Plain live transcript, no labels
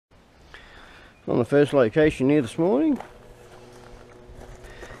On the first location here this morning.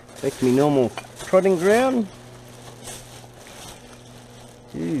 Back to my normal trotting ground.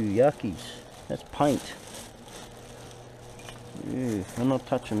 Ooh, yuckies. That's paint. Ooh, I'm not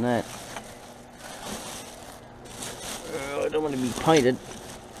touching that. Oh, I don't want to be painted.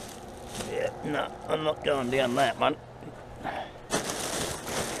 Yeah, no, I'm not going down that one.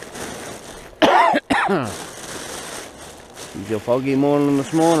 Is your foggy morning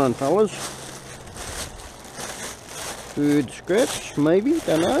this morning, fellas? Food scraps, maybe?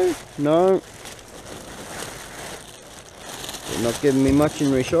 Don't know. No. They're not giving me much in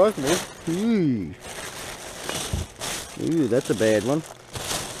recycling. Ooh. Ooh, that's a bad one.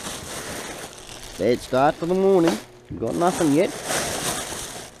 Bad start for the morning. Got nothing yet.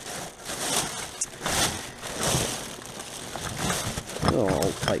 Oh,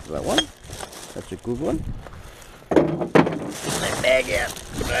 I'll take that one. That's a good one. That bag out.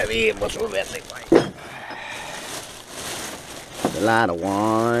 Put it over here. What's all about that way? There's a lot of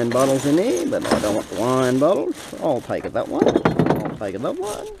wine bottles in there, but I don't want the wine bottles. I'll take it that one. I'll take it that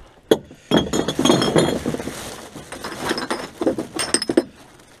one.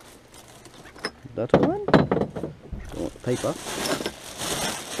 That one. Don't want the paper.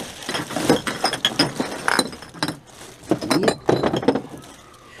 Yep.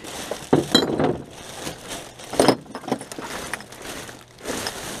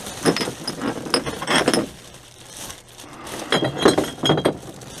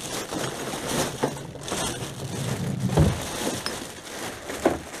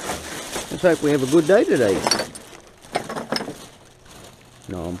 Let's hope we have a good day today.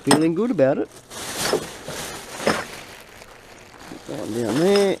 No, I'm feeling good about it. Put that one down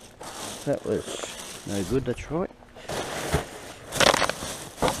there. That was no good, that's right.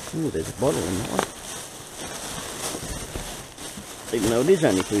 Ooh, there's a bottle in that one. Even though it is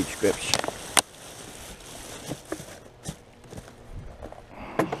only food scraps.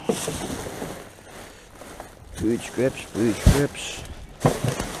 Food scraps, food scraps.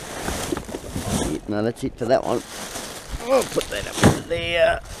 No, that's it for that one. I'll put that up into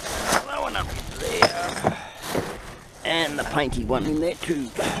there. That one up into there. And the painty one in there too.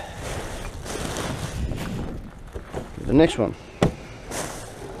 The next one.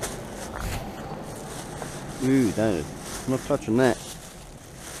 Ooh, I'm not touching that.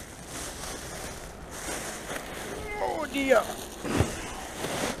 Oh dear.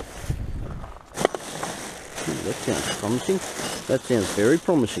 Ooh, that sounds promising. That sounds very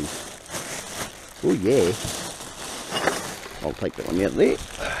promising. Oh yeah. I'll take that one out there.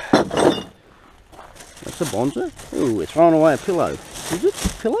 That's a bonza. Oh, it's throwing away a pillow. Is it a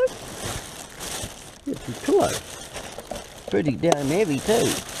pillow? Yeah, it's a pillow. Pretty damn heavy too.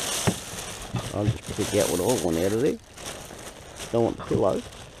 I'll just pick out what I want out of there. Don't want the pillow.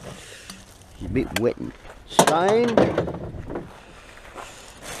 It's a bit wet and stained. Take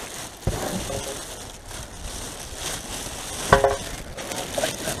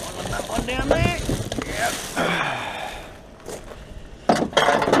that one down there. Yep.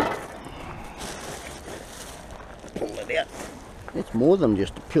 Pull it out. It's more than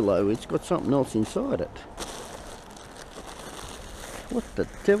just a pillow, it's got something else inside it. What the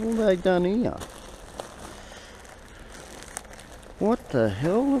devil have they done here? What the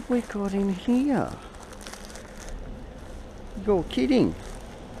hell have we got in here? You're kidding.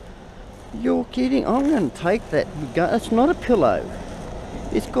 You're kidding. I'm going to take that. It's not a pillow.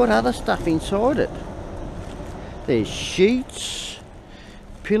 It's got other stuff inside it. There's sheets,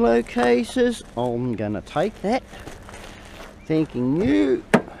 pillowcases. I'm going to take that. Thanking you.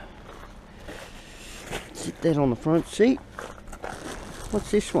 Sit that on the front seat.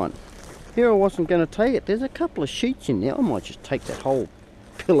 What's this one? Here I wasn't going to take it. There's a couple of sheets in there. I might just take that whole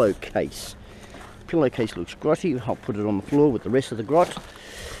pillowcase. Pillowcase looks grotty. I'll put it on the floor with the rest of the grot.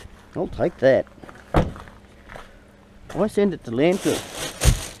 I'll take that. I send it to landfill.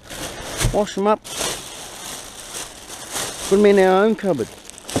 Wash them up. Put them in our own cupboard.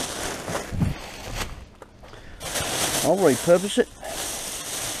 I'll repurpose it.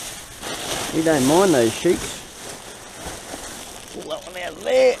 You don't mind those sheets. Pull that one out of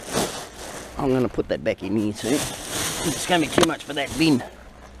there. I'm going to put that back in here soon. It's going to be too much for that bin.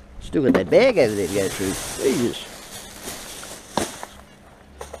 Still got that bag over there to go through. Jesus.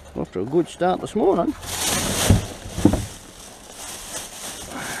 Off to a good start this morning. Put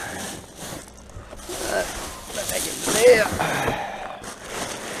that back into there.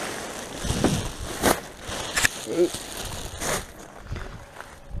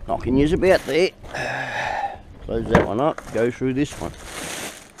 I can use about there. Close that one up, go through this one.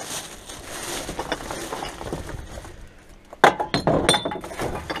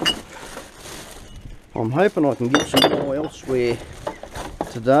 I'm hoping I can get some more elsewhere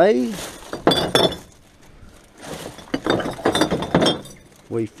today.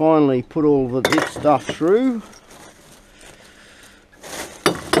 We finally put all of this stuff through.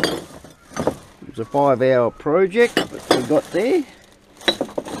 It was a 5-hour project that we got there.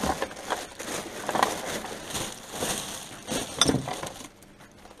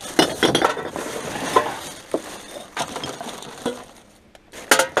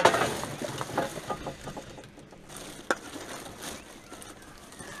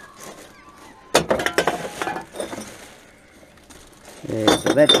 Yeah,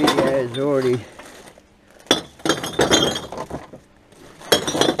 so that video is already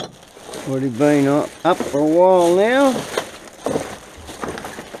been up for a while now.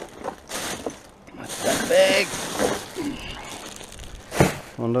 That's that bag.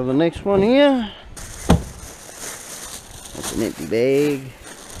 On to the next one here. That's an empty bag.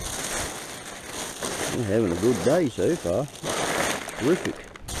 We're having a good day so far. Terrific.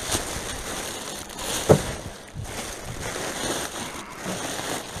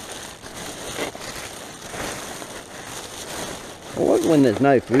 I like when there's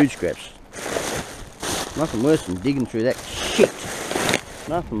no food scraps. Nothing worse than digging through that shit.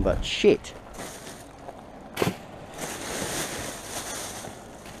 Nothing but shit.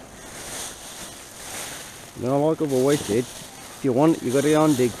 Now, like I've always said, if you want it, you got to go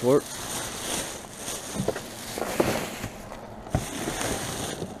and dig for it.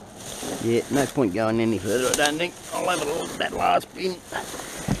 Yeah, no point going any further, I don't think. I'll have a look at that last bin,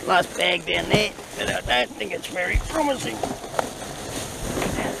 last bag down there, but I don't think it's very promising.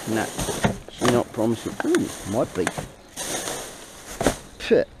 No, she's not promising. Ooh, might be.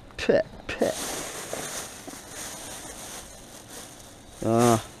 Pet, pet, pet.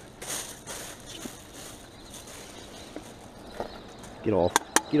 Get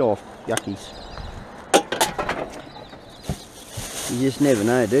off, yuckies. You just never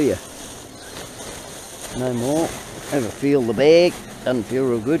know, do you? No more. Have a feel the bag. Doesn't feel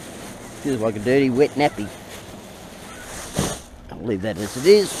real good. Feels like a dirty, wet nappy. I'll leave that as it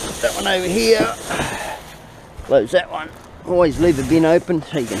is. Put that one over here. Close that one. Always leave a bin open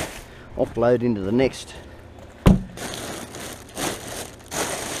so you can offload into the next.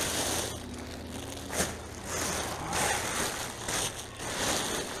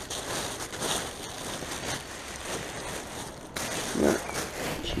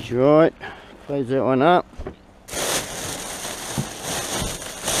 She's right. Close that one up.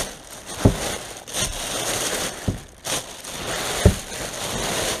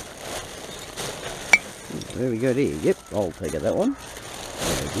 There we go there. Yep, I'll take it that one.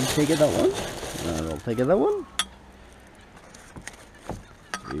 You take it that one. And I'll take it that one.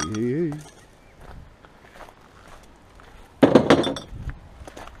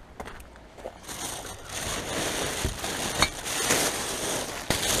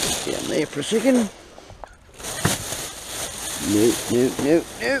 Down there for a second.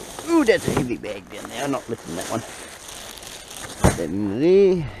 No. Ooh, that's a heavy bag down there. I'm not lifting that one. Put that in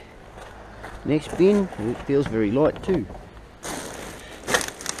there. Next bin. It feels very light too.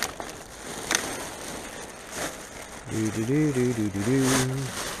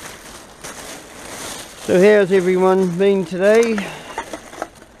 So how's everyone been today?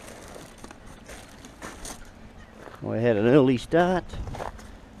 I had an early start.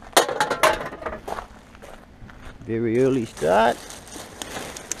 Very early start.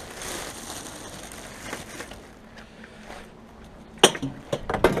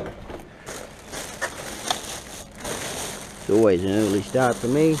 It's always an early start for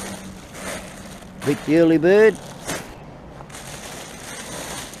me. Pick the early bird.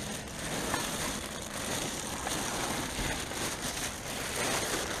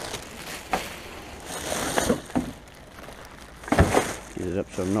 Get it up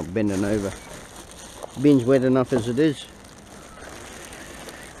so I'm not bending over. Bin's wet enough as it is.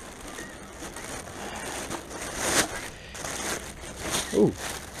 Ooh,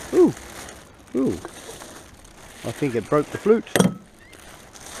 ooh, ooh. I think it broke the flute.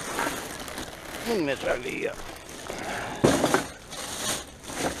 That's over here.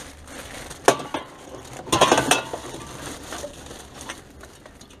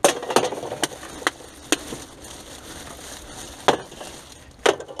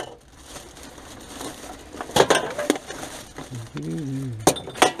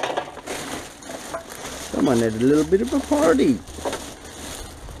 Someone had a little bit of a party.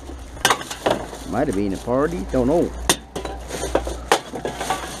 Might have been a party, don't know.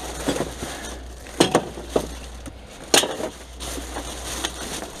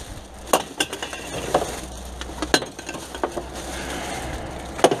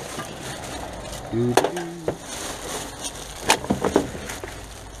 Ooh,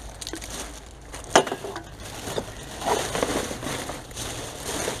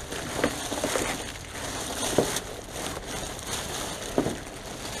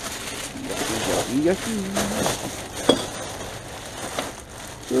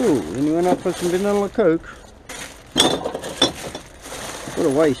 anyone up for some vanilla Coke? What a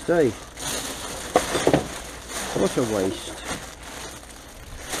waste, eh? What a waste.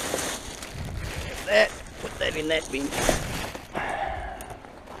 Put that in that bin.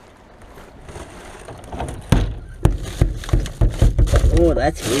 Oh,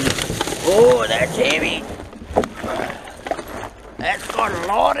 that's heavy. Oh, that's heavy. That's got a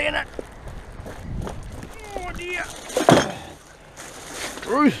lot in it. Oh dear.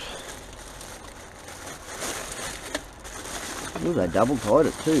 Bruce. Oh, they double tied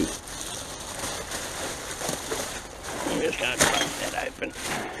it too. I'm just going to crack that open.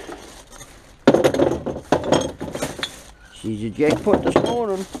 She's a jackpot this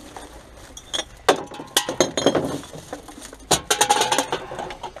morning.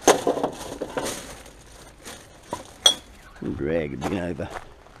 And drag a bit over.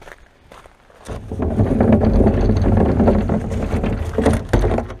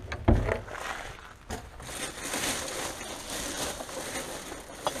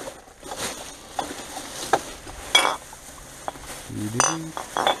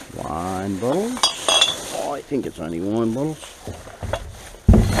 Wine bottles. Oh, I think it's only wine bottles.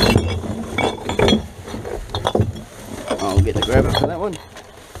 I'll get the grabber for that one.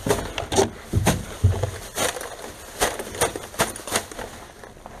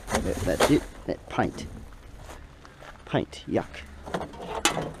 That's it. That paint. Paint. Yuck.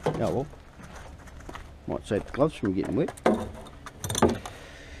 Oh well. Might save the gloves from getting wet.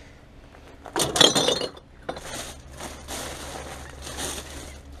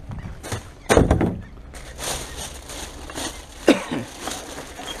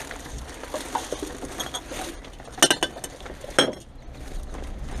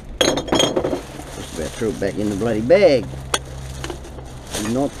 Throw it back in the bloody bag.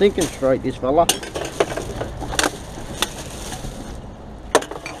 He's not thinking straight, this fella.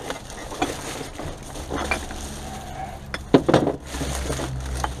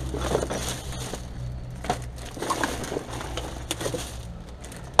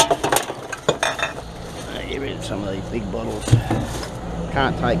 Get rid of some of these big bottles.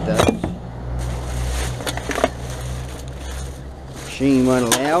 Can't take those. Machine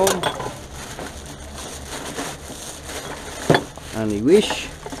won't allow them. Only wish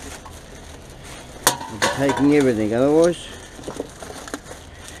I'd be taking everything otherwise.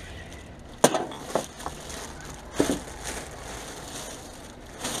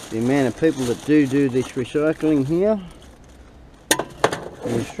 The amount of people that do this recycling here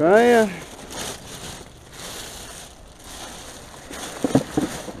in Australia,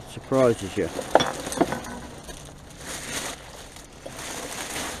 it surprises you.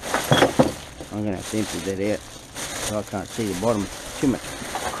 I'm going to have to empty that out. I can't see the bottom. Too much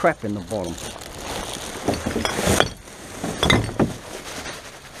crap in the bottom.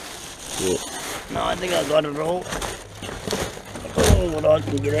 Yeah. No, I think I got it all. All what I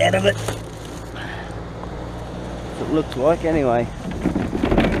can get out of it. That's what it looks like anyway.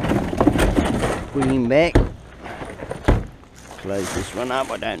 Put him back. Close this one up.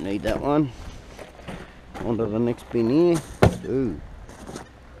 I don't need that one. Onto the next bin here. Ooh.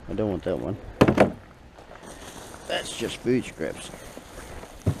 I don't want that one. That's just food scraps.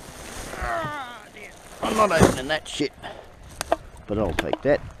 I'm not opening that shit. But I'll take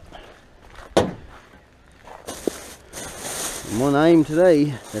that. My name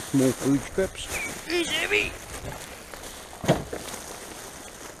today, that's more food scraps. It's heavy.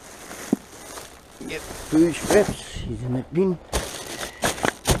 Yep, food scraps is in that bin.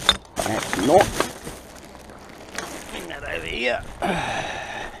 That's not. Bring that over here.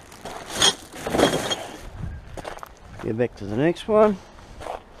 Go back to the next one.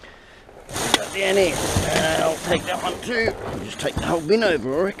 Got down here. I'll take that one too. I'll just take the whole bin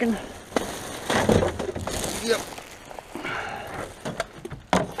over, I reckon. Yep.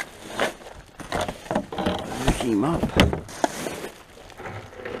 Push him up.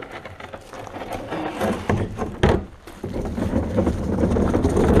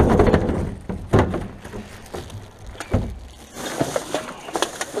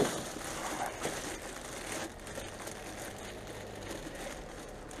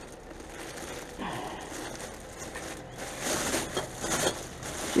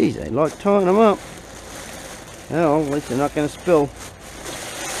 Geez, they like tying them up. Oh, at least they're not going to spill.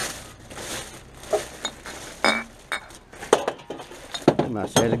 They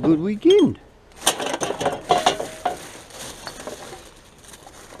must have had a good weekend.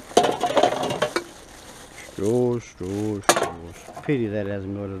 Straws, straws, straws. Pity that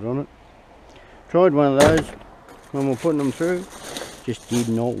hasn't got it on it. Tried one of those when we're putting them through. Just did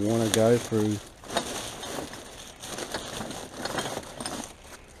not want to go through.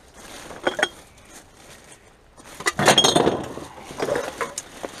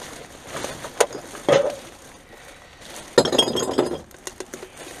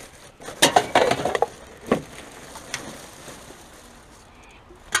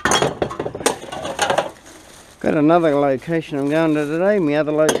 Got another location I'm going to today, my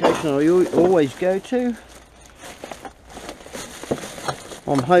other location I always go to.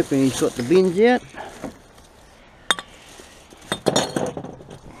 I'm hoping he's got the bins out.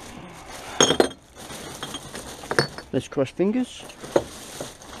 Let's cross fingers.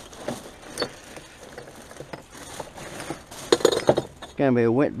 It's going to be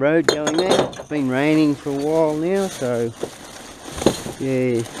a wet road going there. It's been raining for a while now, so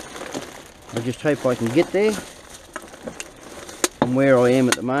yeah, I just hope I can get there. From where I am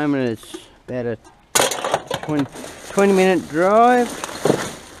at the moment, it's about a 20-minute drive,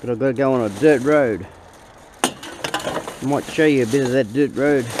 but I've got to go on a dirt road. I might show you a bit of that dirt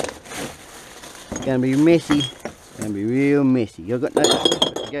road. It's going to be messy. It's going to be real messy. I've got no choice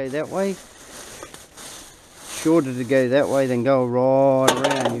but to go that way. Shorter to go that way than go right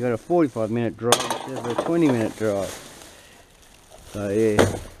around. You've got a 45-minute drive instead of a 20-minute drive. So yeah,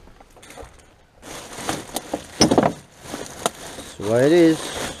 that's the way it is.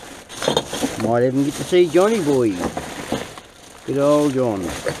 Might even get to see Johnny boy. Good old John.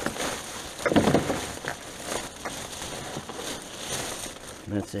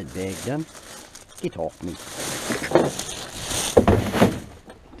 That's that bag done. Get off me.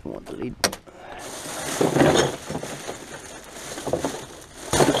 Don't want the lid.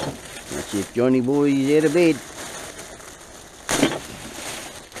 Let's see if Johnny boy is out of bed.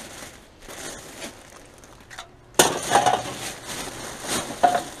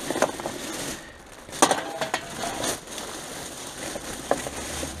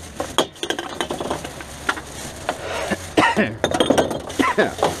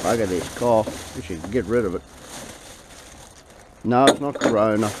 Bugger this cough. We should get rid of it. No, it's not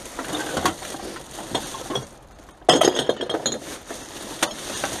corona.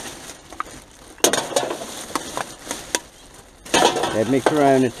 Had my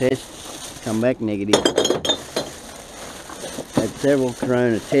corona test, come back negative. Had several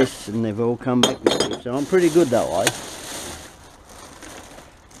corona tests and they've all come back negative, so I'm pretty good that way.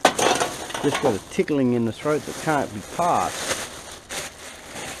 Just got a tickling in the throat that can't be passed.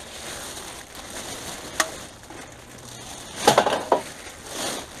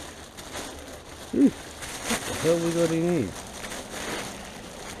 Ooh, what the hell we got in here?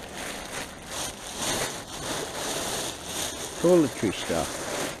 Toiletry stuff.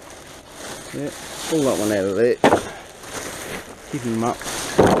 Yeah, pull that one out of there. Keep him up.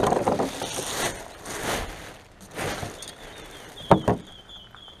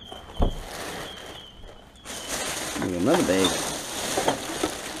 Another bag.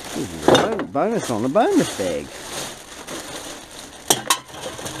 This is a bonus on the bonus bag.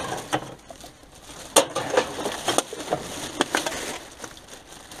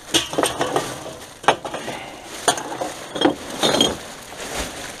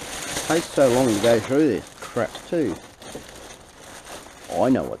 Takes so long to go through this crap too. Oh, I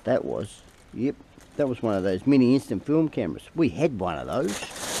know what that was. Yep, that was one of those mini instant film cameras. We had one of those.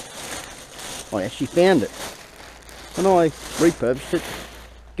 I actually found it. And I repurposed it,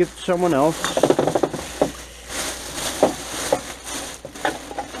 give it to someone else.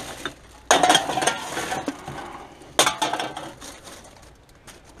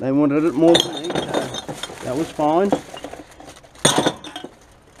 They wanted it more than me, so that was fine.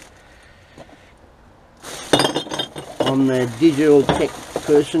 I'm the digital tech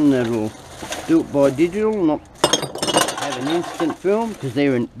person that'll do it by digital, not have an instant film, because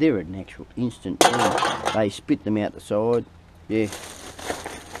they're an actual instant film. They spit them out the side. Yeah.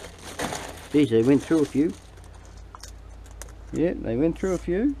 Geez, they went through a few. Yeah, they went through a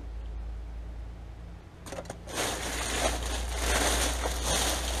few.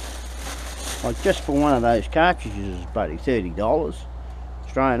 Like just for one of those cartridges is bloody $30.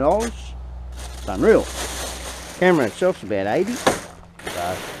 Australian dollars. It's unreal. Camera itself's about 80.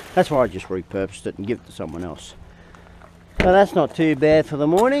 So that's why I just repurposed it and give it to someone else. So that's not too bad for the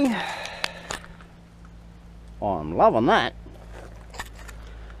morning. I'm loving that.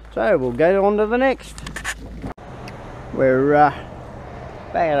 So we'll go on to the next. We're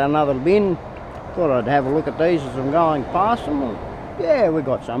back at another bin. Thought I'd have a look at these as I'm going past them. Yeah, we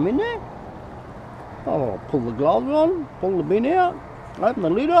got some in there. I'll pull the gloves on, pull the bin out, open the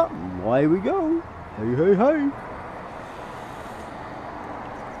lid up, and away we go. Hey, hey, hey.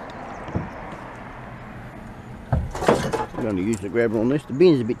 I'm going to use the grabber on this. The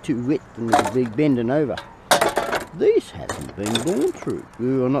bin's a bit too wet and it'll be bending over. This hasn't been gone through.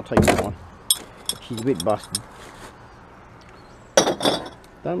 Ooh, I'm not taking that one. She's a bit busted.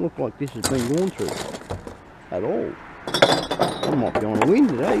 Don't look like this has been gone through at all. I might be on a win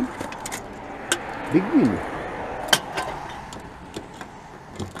today. Big win.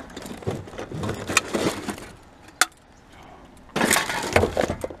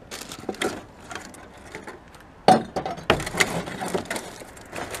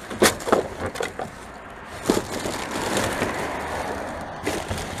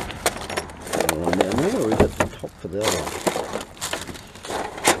 One down there, or is that the top for the other one?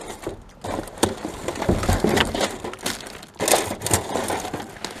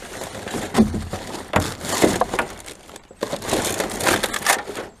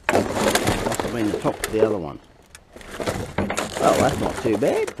 The top of the other one. Oh, that's not too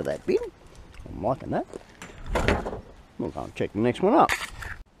bad for that bin. I'm liking that. We'll go and check the next one up.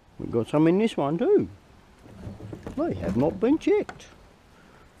 We've got some in this one too. They have not been checked.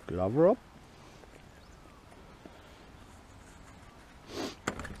 Glove her up.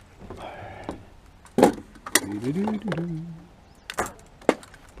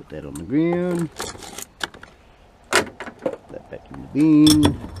 Put that on the ground. Put that back in the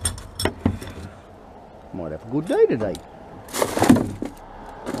bin. Might have a good day today.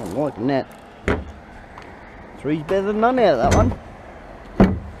 I'm liking that. 3's better than none out of that one.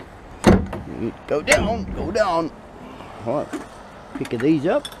 Go down, go down. Right, pick these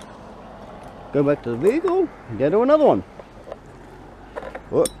up. Go back to the vehicle and go to another one.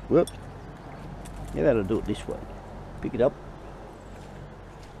 Whoop, whoop. You gotta do it this way. Pick it up.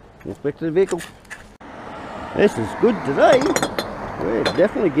 Walk back to the vehicle. This is good today. We're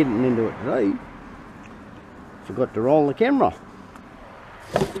definitely getting into it today. Forgot to roll the camera.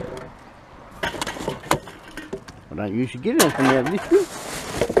 I don't usually get anything out of this one.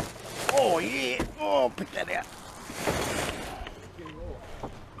 Oh yeah, oh pick that out.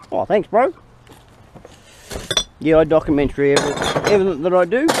 Oh thanks bro. Yeah, I documentary everything that I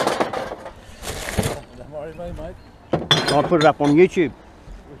do. Don't worry about it, mate. I'll put it up on YouTube.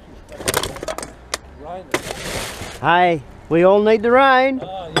 Hey, we all need the rain.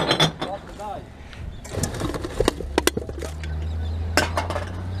 Oh yeah, not today.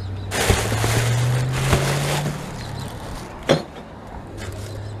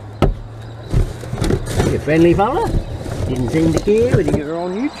 You friendly fella? Didn't seem to care whether you're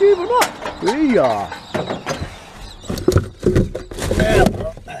on YouTube or not. There you are.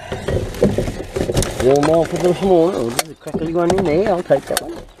 Warm off for this morning. Oh, there's a crackly one in there. I'll take that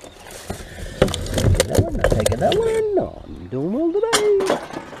one. I'll take that one. Oh, I'm doing well today.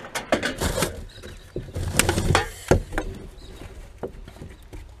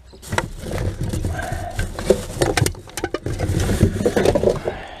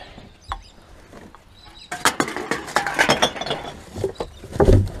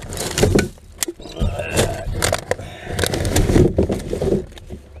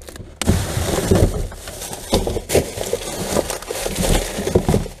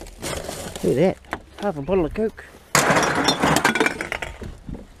 Look at that, half a bottle of Coke.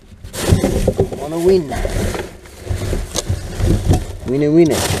 On a win. Winner,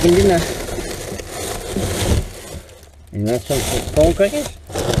 winner, chicken dinner. And that's some corn crackers.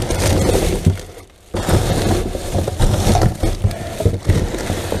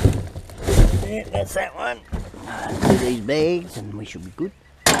 Yeah, that's that one. Do these bags and we should be good.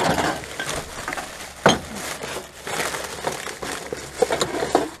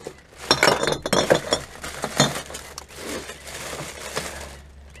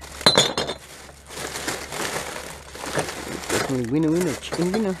 Winner, winner,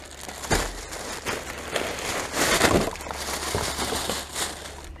 chicken dinner.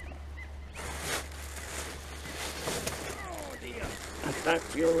 Oh dear, I don't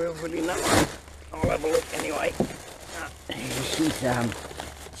feel real good in that one. I'll have a look anyway.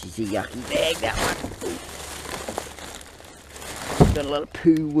 She's a yucky bag, that one. Got a lot of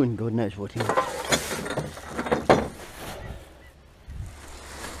poo and God knows what in it.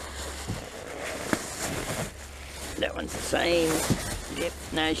 That one's the same. Yep,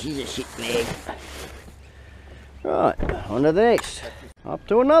 no, she's a shit bag. Right, on to the next. Up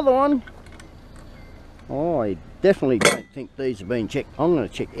to another one. Oh, I definitely don't think these have been checked. I'm going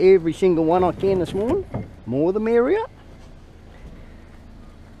to check every single one I can this morning. More the merrier.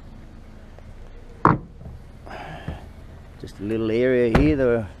 Just a little area here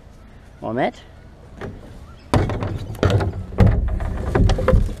that I'm at.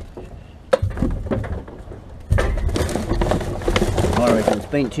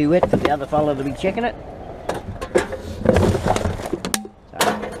 been too wet for the other fella to be checking it. So,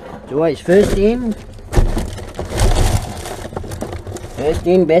 it's always first in,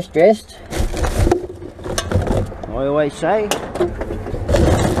 best dressed. I always say.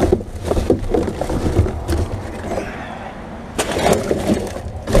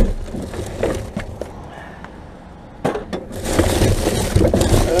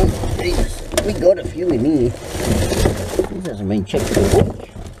 Oh, Jesus, we got a few in here. This hasn't been checked for a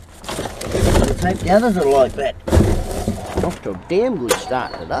week. Let's hope the others are like that. Off to a damn good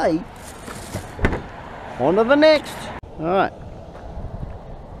start today. On to the next. Alright.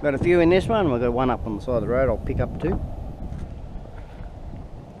 Got a few in this one. We've got one up on the side of the road. I'll pick up two.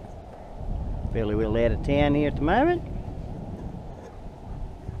 Fairly well out of town here at the moment.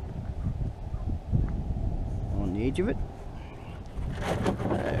 On the edge of it.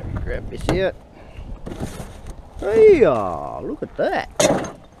 Grab this here. Hey, look at that.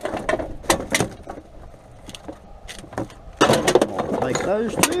 I'll take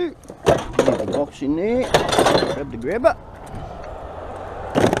those two. Leave the box in there. Grab the grabber.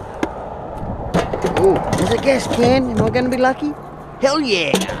 Oh, there's a gas can. Am I going to be lucky? Hell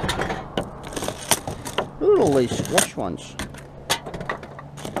yeah! Look at all these squash ones.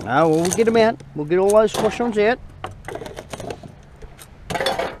 No, we'll get them out. We'll get all those squash ones out.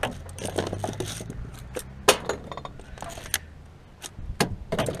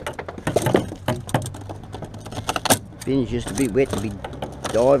 Bin's just a bit wet to be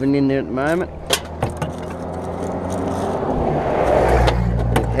diving in there at the moment.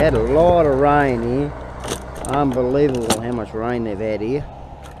 We've had a lot of rain here. Unbelievable how much rain they've had here.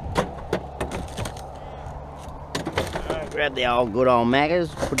 Grab the old good old Macca's,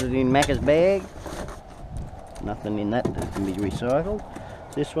 put it in Macca's bag. Nothing in that can be recycled.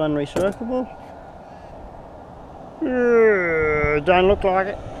 Is this one recyclable? Don't look like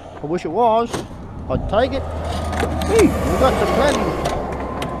it. I wish it was. I'd take it. Hey, we've got some bloody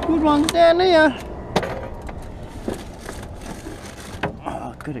good ones down there. Oh,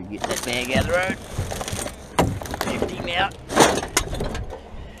 I've got to get that bag out of the road. Lift him out.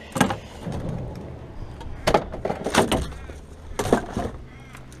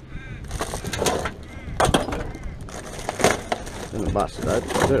 Gonna bust it open.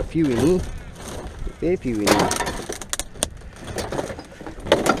 I've got a few in here. A fair few in here.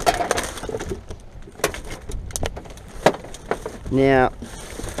 Now,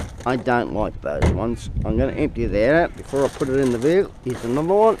 I don't like those ones. I'm going to empty that out before I put it in the vehicle. Here's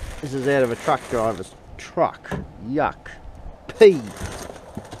another one. This is out of a truck driver's truck. Yuck. Pee.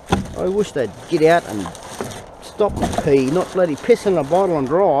 I wish they'd get out and stop and pee, not bloody piss in a bottle and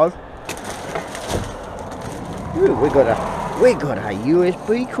drive. Ooh, we got a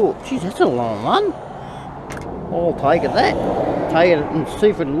USB cord. Jeez, that's a long one. I'll take it that. Take it and see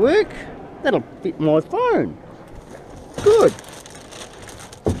if it'll work. That'll fit my phone. Good.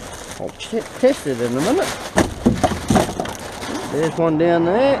 I'll test it in a minute. There's one down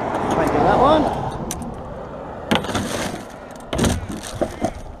there. Take that one.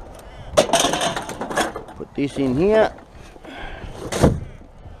 Put this in here.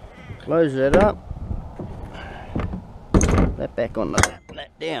 Close that up. That back on that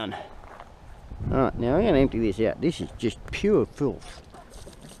down. Alright, now I'm going to empty this out. This is just pure filth.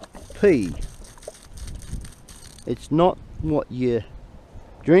 Pee. It's not what you're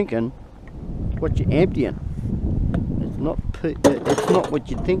drinking, what you're emptying. It's not what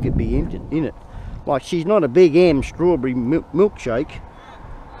you'd think it'd be emptied in it. Like, she's not a big M strawberry milkshake.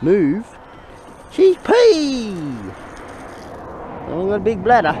 Move. She's pee. I've got a big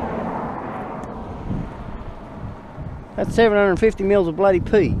bladder. That's 750 mils of bloody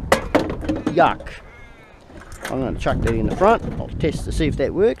pee. Yuck. I'm going to chuck that in the front. I'll test to see if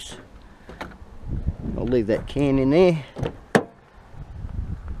that works. I'll leave that can in there.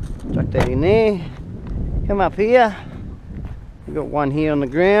 Chuck that in there. Come up here. We've got one here on the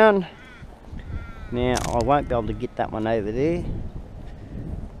ground. Now, I won't be able to get that one over there.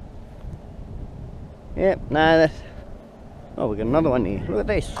 Yep, no, that's... Oh, we've got another one here. Look at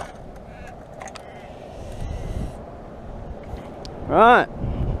this. Right,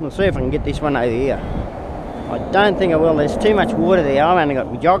 we'll see if I can get this one over here. I don't think I will. There's too much water there. I've only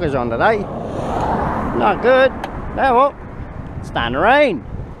got my joggers on today. Not good. No, well, it's starting to rain.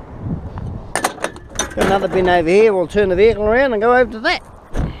 Got another bin over here. We'll turn the vehicle around and go over to that.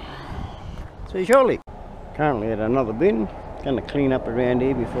 See you shortly. Currently at another bin. Going to clean up around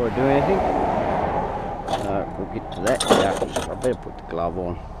here before I do anything. We'll get to that. Yeah, I better put the glove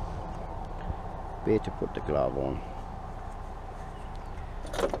on. Better put the glove on.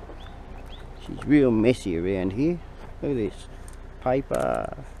 She's real messy around here. Look at this.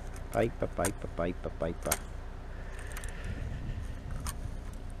 paper. Paper, paper, paper, paper.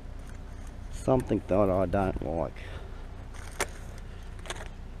 Something that I don't like.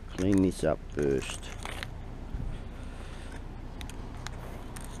 Clean this up first.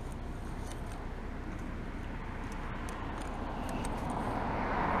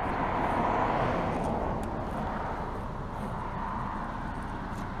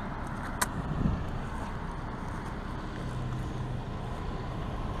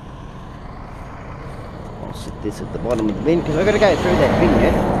 I'll sit this at the bottom of the bin because I've got to go through that bin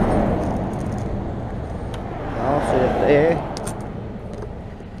yet. I'll sit it there.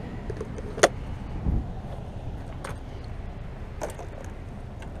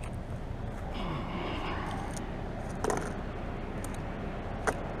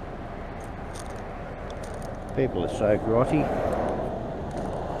 People are so grotty.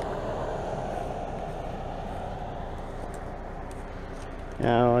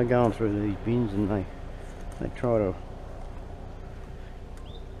 Now I go through these bins and they try to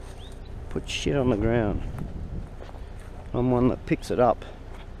put shit on the ground. I'm one that picks it up.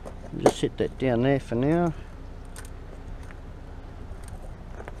 I'll just sit that down there for now.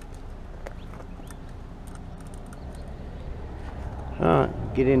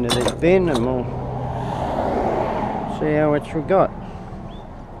 Alright, get into this bin and we'll see how much we got.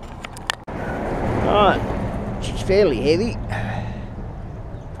 Alright, she's fairly heavy.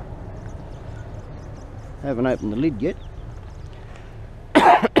 Haven't opened the lid yet.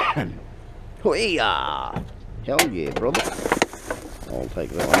 Hoo-yah! Hell yeah, brother. I'll take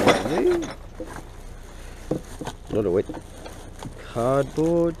that one out of there. A lot of wet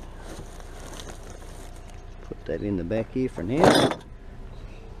cardboard. Put that in the back here for now.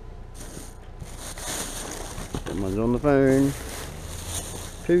 Someone's on the phone.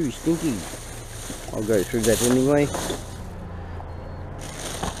 Too stinky. I'll go through that anyway.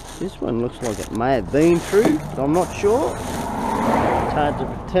 This one looks like it may have been through, but I'm not sure. It's hard to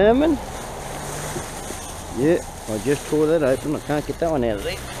determine. Yeah, I just tore that open. I can't get that one out of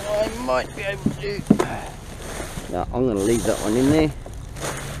there. I might be able to. No, I'm going to leave that one in there.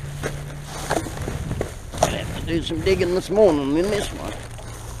 I have to do some digging this morning in this one.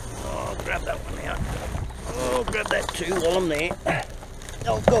 Oh, I'll grab that one out. I'll grab that too while I'm there.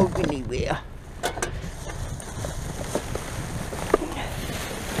 Don't go anywhere.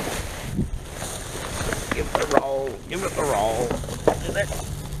 Give it a roll. Give it a roll. Look at that.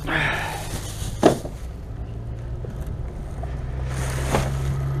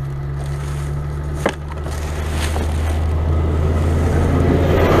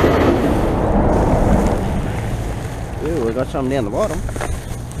 Ooh, we got some down the bottom.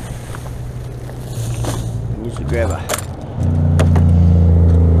 Use the grabber.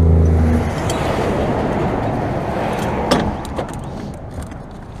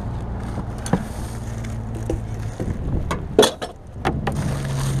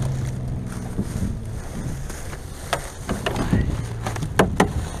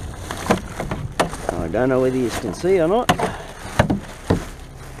 I don't know whether you can see or not.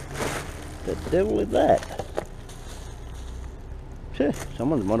 The devil is that?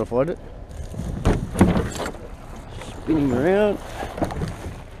 Someone's modified it. Spinning around.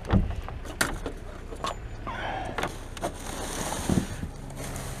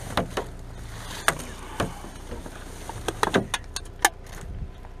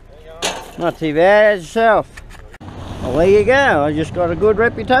 Not too bad. As yourself. Well, there you go. I just got a good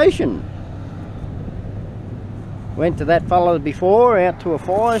reputation. Went to that fella before, out to a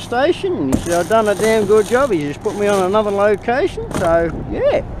fire station, and he said I've done a damn good job. He just put me on another location, so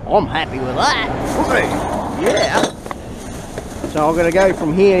yeah, I'm happy with that. Yeah. So I'm going to go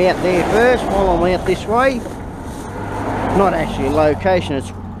from here out there first while I'm out this way. Not actually a location, it's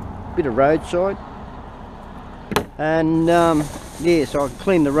a bit of roadside. And yeah, so I can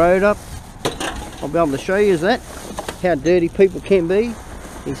clean the road up. I'll be able to show you that, how dirty people can be.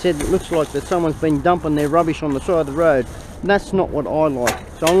 He said it looks like that someone's been dumping their rubbish on the side of the road. And that's not what I like.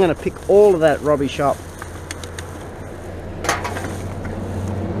 So I'm going to pick all of that rubbish up.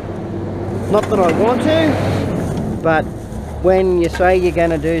 Not that I want to, but when you say you're going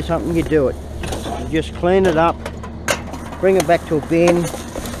to do something, you do it. You just clean it up, bring it back to a bin.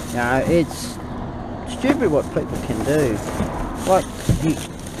 No, it's stupid what people can do. Like,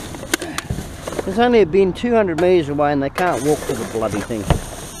 there's only a bin 200 metres away and they can't walk to the bloody thing.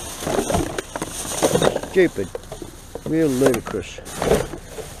 Stupid. Real ludicrous.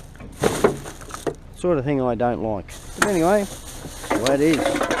 Sort of thing I don't like. But anyway, that's the way it is.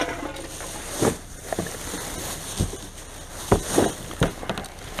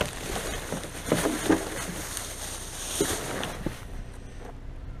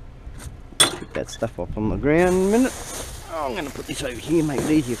 stuff up on the ground in a minute. Oh, I'm going to put this over here, make it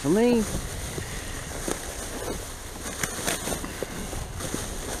easier for me.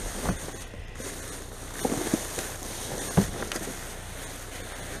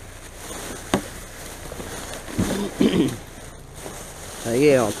 So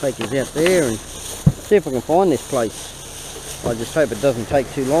yeah, I'll take us out there and see if I can find this place. I just hope it doesn't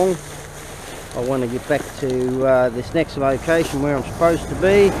take too long. I want to get back to this next location where I'm supposed to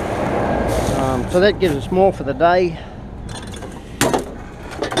be. So that gives us more for the day.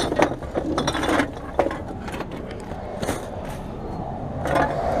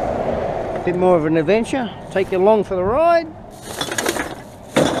 A bit more of an adventure. Take you along for the ride.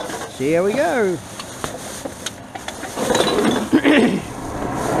 See how we go.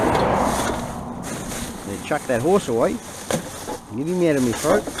 Chuck that horse away. Get him out of my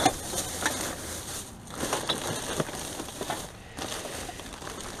throat.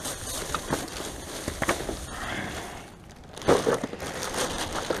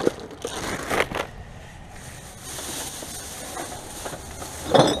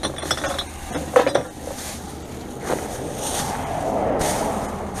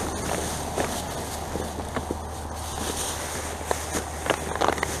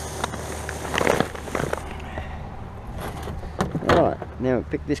 Now we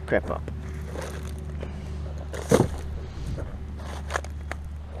pick this crap up.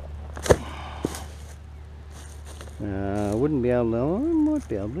 I wouldn't be able to, I might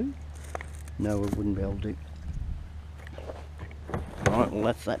be able to. No, I wouldn't be able to. Right, well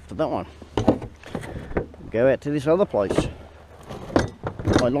that's that for that one. Go out to this other place.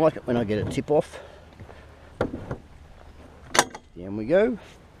 I like it when I get a tip off. Down we go.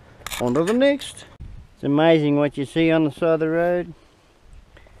 On to the next. It's amazing what you see on the side of the road.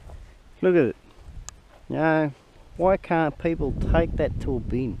 Look at it. No, why can't people take that to a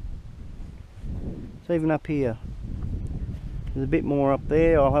bin? It's even up here. There's a bit more up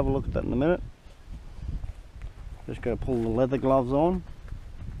there. I'll have a look at that in a minute. Just got to pull the leather gloves on.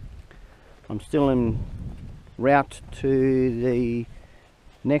 I'm still en route to the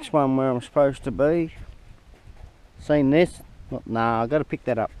next one where I'm supposed to be. Seen this? Nah, I've got to pick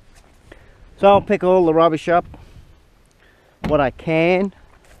that up. So I'll pick all the rubbish up, what I can.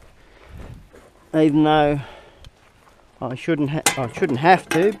 Even though I shouldn't have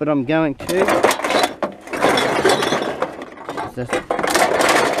to, but I'm going to. That's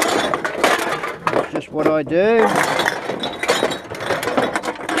just what I do.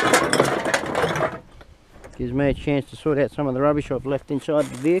 Gives me a chance to sort out some of the rubbish I've left inside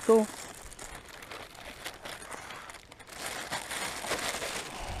the vehicle.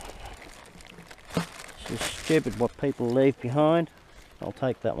 It's just stupid what people leave behind. I'll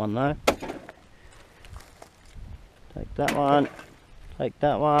take that one though. Take that one, take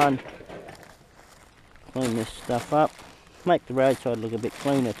that one, clean this stuff up, make the roadside look a bit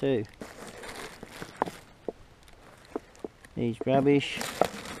cleaner too. These rubbish.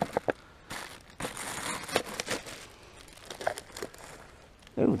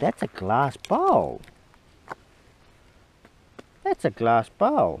 Ooh, that's a glass bowl. That's a glass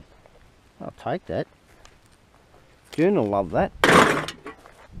bowl. I'll take that. June will love that.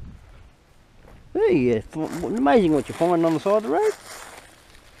 Hey, amazing what you find on the side of the road,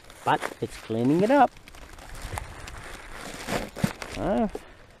 but it's cleaning it up.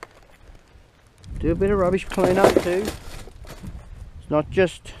 Do a bit of rubbish clean up too. It's not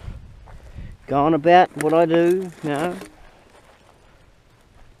just going about what I do, you know.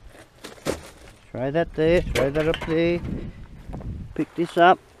 Throw that there, throw that up there, pick this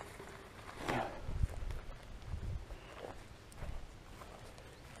up.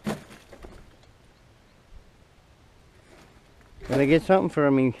 Gotta get something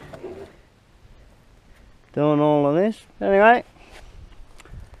for me doing all of this. Anyway,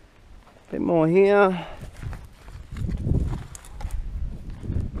 a bit more here.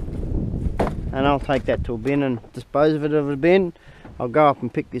 And I'll take that to a bin and dispose of it in a bin. I'll go up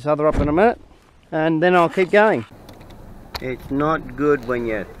and pick this other up in a minute and then I'll keep going. It's not good when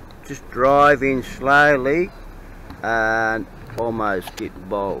you just drive in slowly and almost get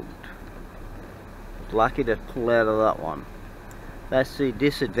bogged. Lucky to pull out of that one. That's the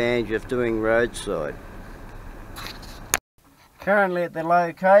disadvantage of doing roadside. Currently at the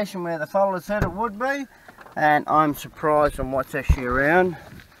location where the fella said it would be, and I'm surprised on what's actually around.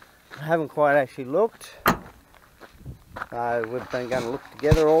 I haven't quite actually looked. So we've been going to look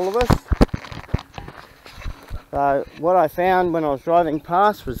together, all of us. So what I found when I was driving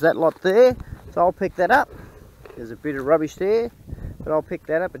past was that lot there. So I'll pick that up. There's a bit of rubbish there, but I'll pick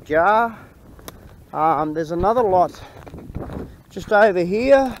that up, a jar. There's another lot just over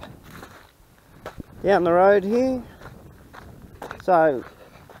here. down the road here. So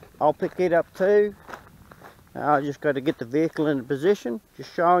I'll pick it up too. I just got to get the vehicle into position,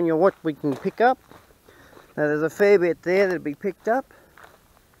 just showing you what we can pick up. Now there's a fair bit there that'll be picked up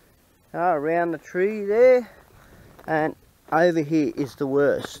around the tree there, and over here is the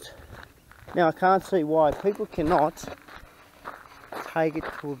worst. Now I can't see why people cannot take it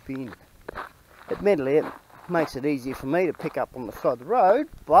to a bin. Admittedly, it makes it easier for me to pick up on the side of the road,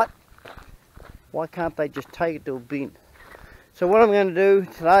 but why can't they just take it to a bin? So what I'm going to do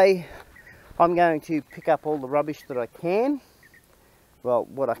today, I'm going to pick up all the rubbish that I can. Well,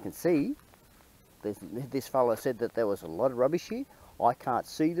 what I can see. This fellow said that there was a lot of rubbish here. I can't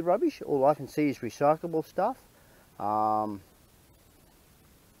see the rubbish. All I can see is recyclable stuff.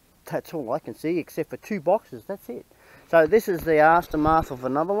 That's all I can see, except for 2 boxes. That's it. So this is the aftermath of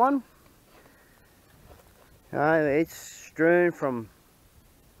another one. It's strewn from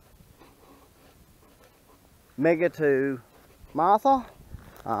Mega to Martha.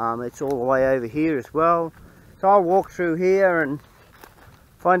 It's all the way over here as well. So I'll walk through here and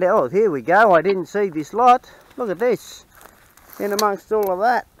find out. Oh, here we go. I didn't see this lot. Look at this. In amongst all of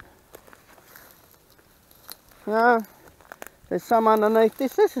that. There's some underneath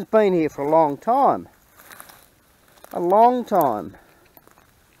this. This has been here for a long time. A long time.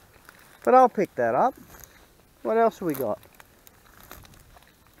 But I'll pick that up. What else have we got?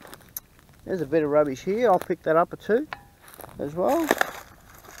 There's a bit of rubbish here. I'll pick that up too as well.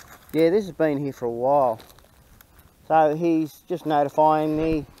 Yeah, this has been here for a while. So he's just notifying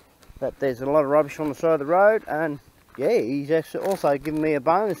me that there's a lot of rubbish on the side of the road, and yeah, he's actually also giving me a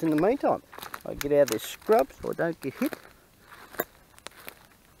bonus in the meantime. I get out of this scrub so I don't get hit.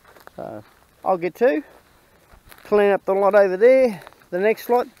 So I'll get to clean up the lot over there, the next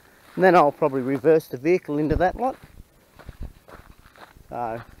lot, and then I'll probably reverse the vehicle into that lot.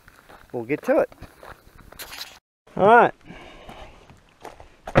 So we'll get to it. Alright.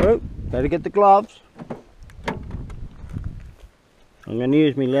 Oh, better get the gloves. I'm going to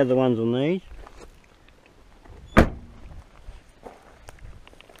use my leather ones on these.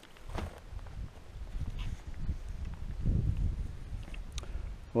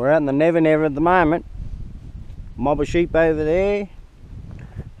 We're out in the Never Never at the moment. Mob of sheep over there.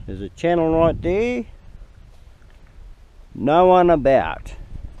 There's a channel right there. No one about.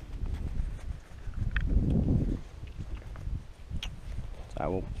 So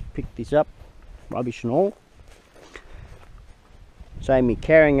we'll pick this up, rubbish and all. Save me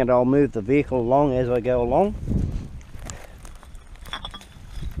carrying it, I'll move the vehicle along as I go along.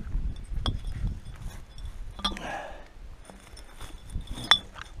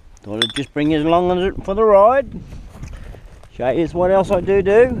 Thought I'd just bring you along on it for the ride. Show you what else I do.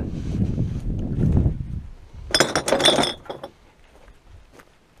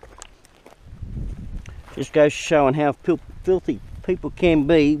 Just goes showing how filthy people can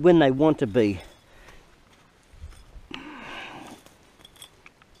be when they want to be. But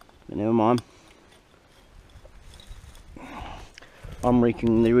never mind. I'm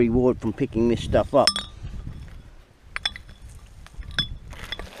reaping the reward from picking this stuff up.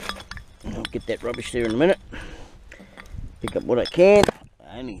 I'll get that rubbish there in a minute. Pick up what I can.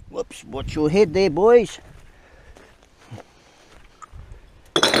 Only, whoops, watch your head there, boys.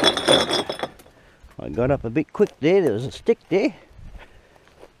 I got up a bit quick there. There was a stick there.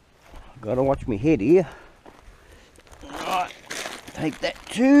 I've got to watch my head here. Alright, take that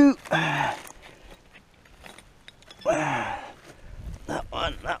too. That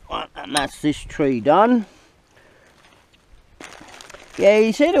one, and that's this tree done. Yeah,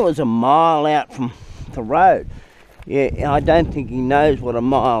 he said it was a mile out from the road. Yeah, I don't think he knows what a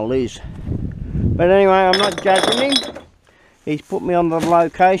mile is. But anyway, I'm not judging him. He's put me on the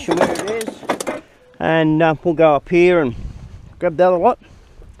location where it is. And we'll go up here and grab the other lot.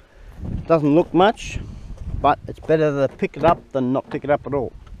 Doesn't look much, but it's better to pick it up than not pick it up at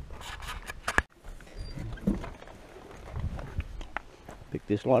all. Pick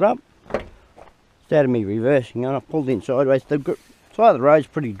this lot up. Instead of me reversing and I pulled in sideways. The side of the road's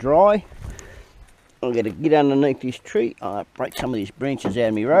pretty dry. I'm going to get underneath this tree. I'll break some of these branches out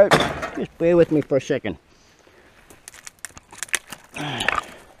of my road. Just bear with me for a second.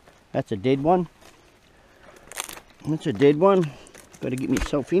 That's a dead one. That's a dead one. Got to get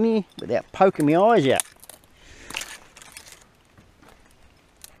myself in here without poking my eyes out.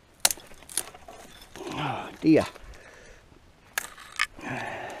 Oh dear.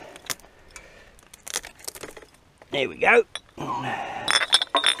 There we go.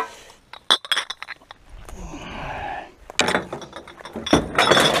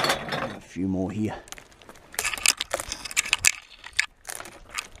 A few more here.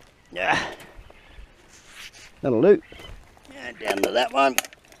 That'll do. And down to that one.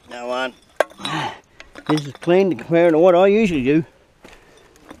 That one. This is clean compared to what I usually do.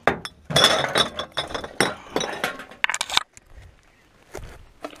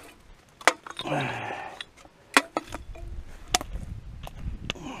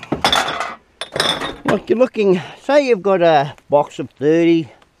 Like you're looking, say you've got a box of 30,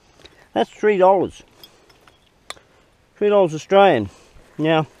 that's $3. $3 Australian.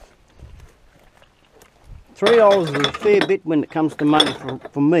 Now, $3 is a fair bit when it comes to money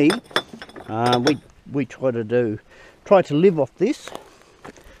for me. We try to live off this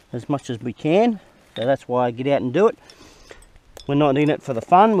as much as we can. So that's why I get out and do it. We're not in it for the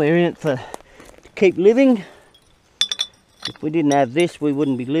fun, we're in it to keep living. If we didn't have this, we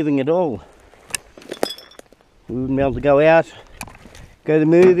wouldn't be living at all. We wouldn't be able to go out, go to the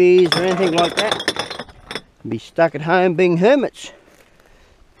movies or anything like that. We'd be stuck at home being hermits.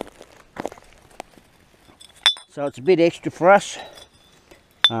 So it's a bit extra for us.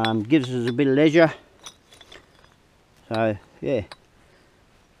 Gives us a bit of leisure. So yeah,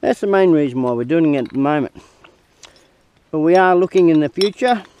 that's the main reason why we're doing it at the moment. But we are looking in the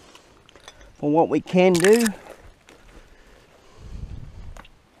future for what we can do.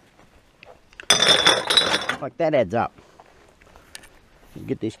 Like that adds up.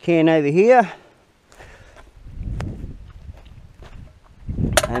 Get this can over here,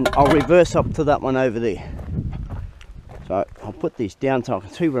 and I'll reverse up to that one over there. So I'll put this down so I can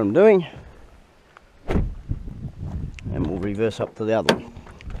see what I'm doing, and we'll reverse up to the other one.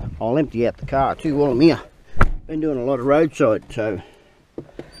 I'll empty out the car too while I'm here. Been doing a lot of roadside, so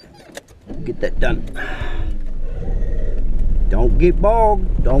get that done. Don't get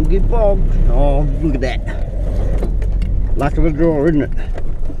bogged, don't get bogged. Oh, look at that. Luck of a draw, isn't it?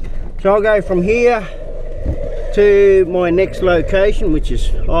 So I'll go from here to my next location, which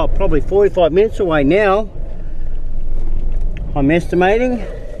is probably 45 minutes away now. I'm estimating.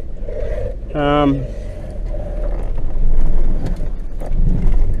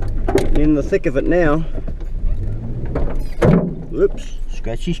 In the thick of it now. Whoops,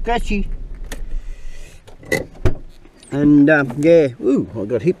 scratchy, scratchy. And yeah, ooh, I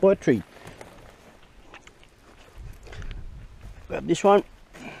got hit by a tree. Grab this one.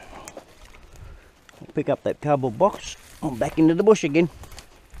 I'll pick up that cardboard box. I'm back into the bush again.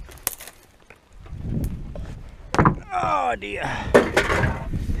 Oh dear.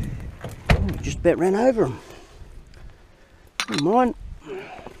 Oh, just about ran over him. Never mind.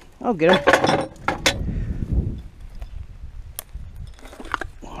 I'll get him.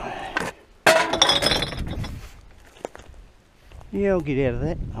 Yeah, I'll get out of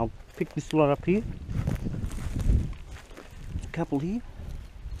that. I'll pick this lot up here. There's a couple here.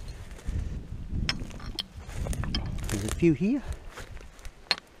 There's a few here.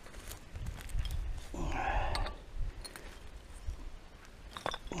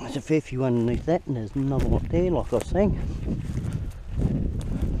 There's a fair few underneath that, and there's another lot there, like I was saying.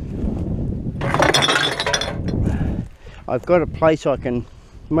 I've got a place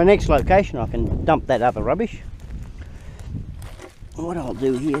my next location, I can dump that other rubbish. What I'll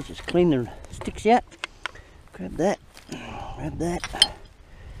do here is just clean the sticks out. Grab that,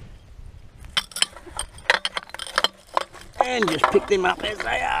 and just pick them up as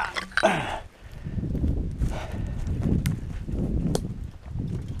they are.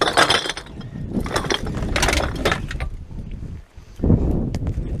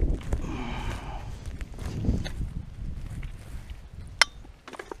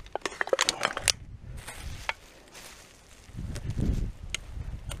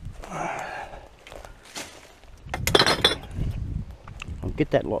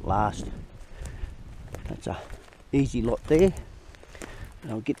 Get that lot last. That's a easy lot there.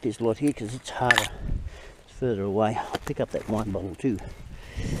 And I'll get this lot here because it's harder. It's further away. I'll pick up that wine bottle too.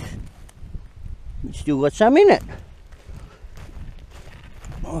 You still got some in it.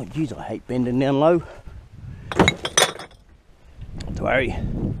 Oh geez, I hate bending down low. Not to worry.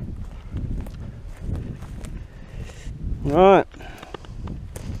 Right.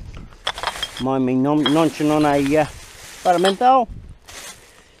 Mind me nonching on a buttermento.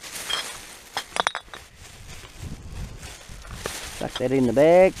 Tuck that in the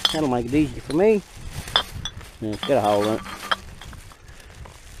bag, that'll make it easy for me. Now it's got a hole in it.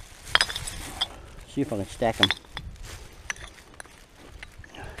 See if I can stack them.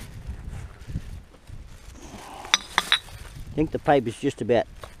 I think the paper's just about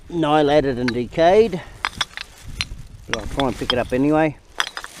annihilated and decayed, but I'll try and pick it up anyway.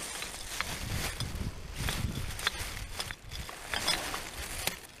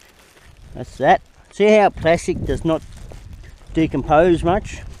 That's that. See how plastic does not decompose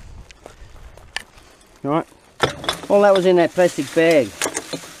much. Right, Well, that was in that plastic bag,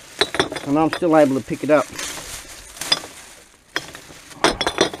 and I'm still able to pick it up.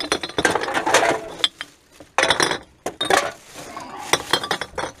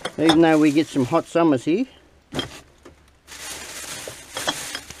 Even though we get some hot summers here,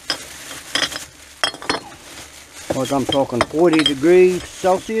 like I'm talking 40 degrees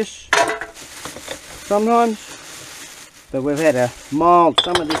Celsius sometimes, but we've had a mild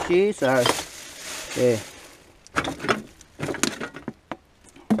summer this year, so yeah.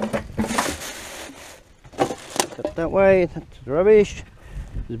 Cut that way, that's the rubbish.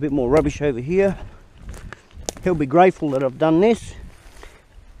 There's a bit more rubbish over here. He'll be grateful that I've done this,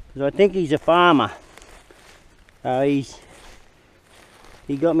 because I think he's a farmer. He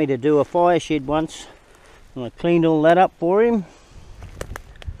got me to do a fire shed once, and I cleaned all that up for him.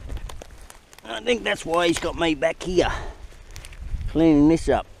 I think that's why he's got me back here, cleaning this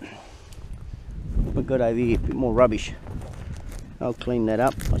up. I've got over here a bit more rubbish. I'll clean that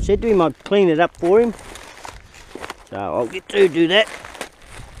up. I said to him I'd clean it up for him, so I'll get to do that.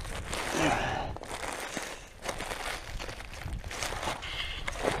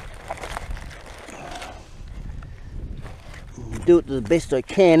 Do it to the best I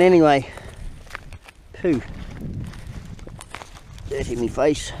can anyway. Pooh. Dirty me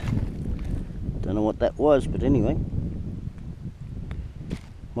face. Don't know what that was, but anyway.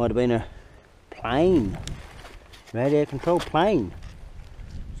 Might have been a plane. Radio controlled plane.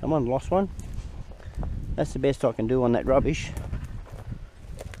 Someone lost one. That's the best I can do on that rubbish.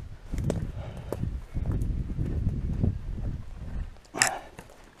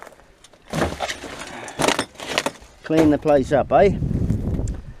 Clean the place up, eh?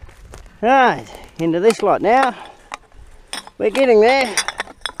 Right, into this lot now. We're getting there.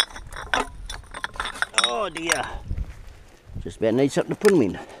 Oh dear. Just about need something to put them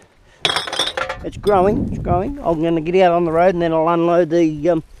in. It's growing, it's growing. I'm going to get out on the road and then I'll unload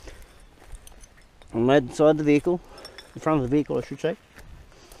the side of the vehicle. The front of the vehicle, I should say.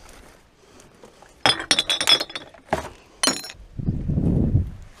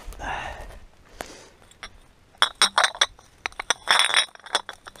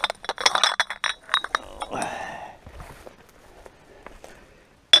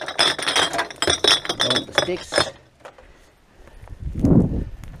 Sticks.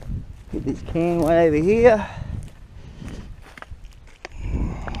 Get this can way over here.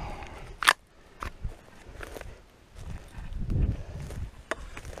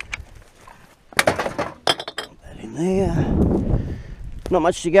 Put that in there. Not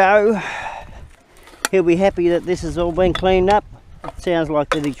much to go. He'll be happy that this has all been cleaned up. It sounds like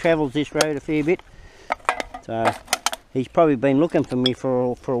that he travels this road a fair bit, so he's probably been looking for me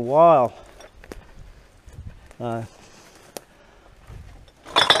for a while. I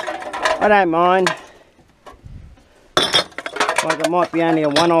don't mind. Like, it might be only a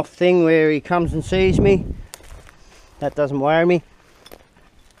one-off thing where he comes and sees me. That doesn't worry me.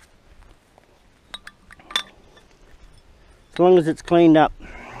 As long as it's cleaned up.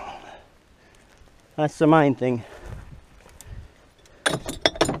 That's the main thing.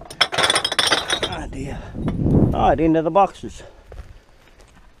 Oh dear. Right, into the boxes.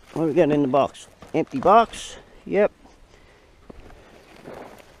 What have we got in the box? Empty box. Yep.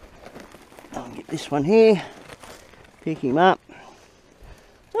 I'll get this one here. Pick him up.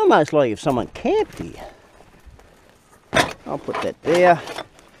 Almost like if someone camped here. I'll put that there.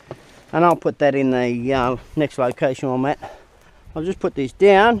 And I'll put that in the next location I'm at. I'll just put this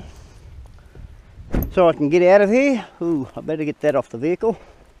down so I can get out of here. Ooh, I better get that off the vehicle.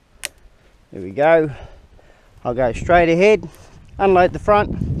 There we go. I'll go straight ahead, unload the front,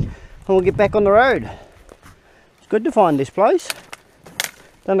 and we'll get back on the road. It's good to find this place.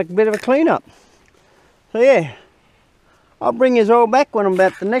 Done a bit of a clean up. So yeah, I'll bring you all back when I'm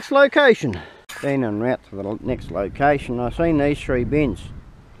at the next location. Been en route to the next location. I've seen these three bins.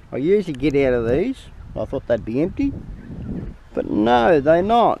 I usually get out of these. I thought they'd be empty, but no, they're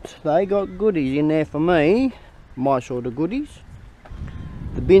not. They got goodies in there for me, my sort of goodies.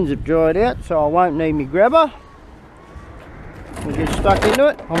 The bins have dried out, so I won't need me grabber. We'll get stuck into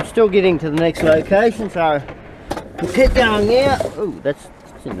it. I'm still getting to the next location, so we'll get going now. Ooh, that's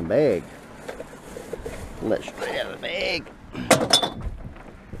in the bag. Pull that straight out of the bag.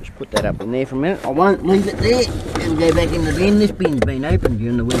 Just put that up in there for a minute. I won't leave it there. It'll go back in the bin. This bin's been open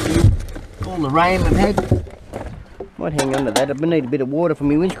during the weekend. All the rain we've had. Might hang on to that. I need a bit of water for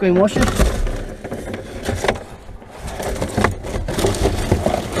my windscreen washer.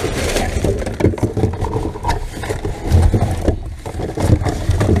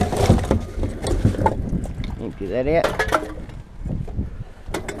 Empty that out.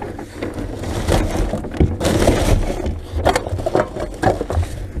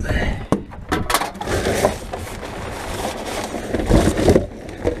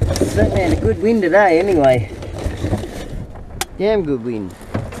 certainly had a good wind today anyway. Damn good wind.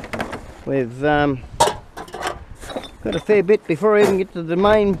 We've got a fair bit before I even get to the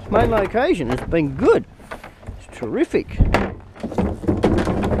main location. It's been good. It's terrific. I'm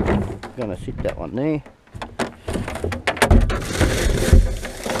gonna sit that one there.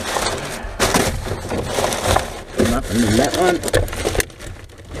 Nothing in that one.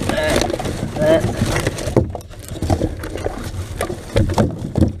 That.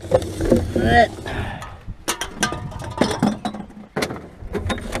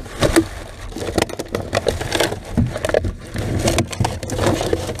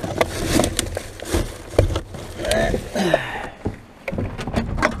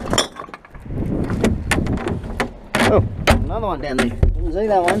 Oh, another one down there. Didn't see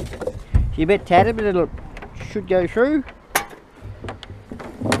that one. She's a bit tattered, but it should go through.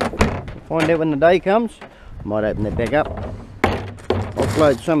 Find out when the day comes. Might open that back up.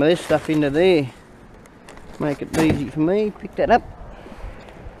 Offload some of this stuff into there. Make it easy for me. Pick that up.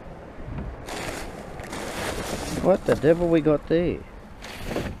 What the devil we got there?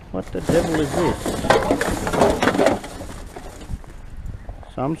 What the devil is this?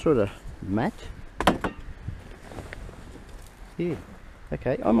 Some sort of mat? Yeah.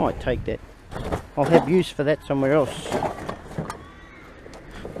 Okay, I might take that. I'll have use for that somewhere else.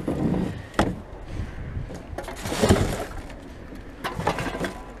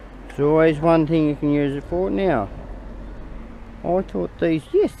 There's always one thing you can use it for. Now, I thought these,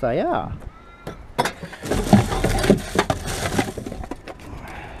 yes they are.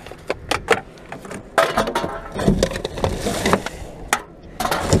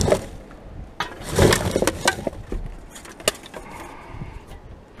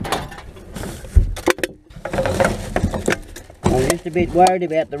 I'm just a bit worried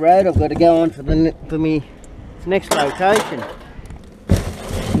about the road I've got to go on for me next location.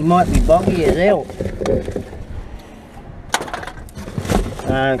 It might be boggy as hell.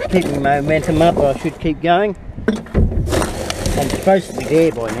 Keeping momentum up, I should keep going. I'm supposed to be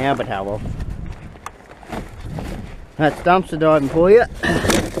there by now, but how well. That's dumpster diving for you.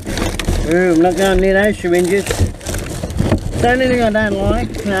 Ooh, I'm not going near those syringes. It's the only thing I don't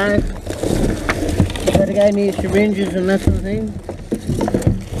like, no. Got to go near syringes and that sort of thing.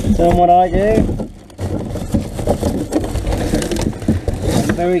 Doing what I do.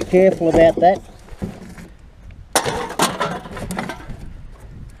 I'm very careful about that.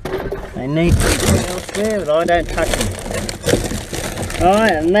 They need to be put elsewhere, but I don't touch them.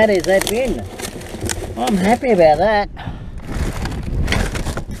 Alright, and that is that bin. I'm happy about that.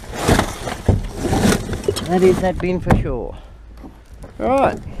 That is that bin for sure.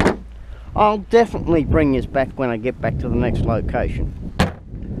 Right. I'll definitely bring this back when I get back to the next location.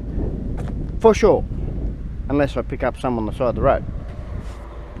 For sure. Unless I pick up some on the side of the road.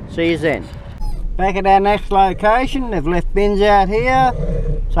 See you then. Back at our next location, they've left bins out here.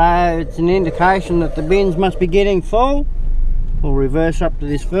 So it's an indication that the bins must be getting full. We'll reverse up to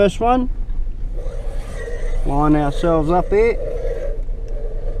this first one. Line ourselves up here.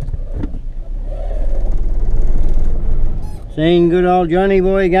 Seeing good old Johnny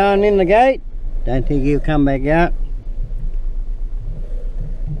boy going in the gate. Don't think he'll come back out.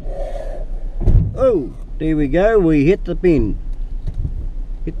 Oh, there we go. We hit the bin.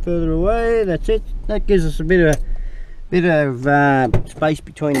 Bit further away. That's it. That gives us a bit of space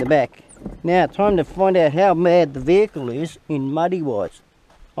between the back. Now, time to find out how mad the vehicle is in muddy wise.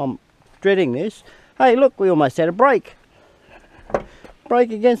 I'm dreading this. Hey, look, we almost had a break.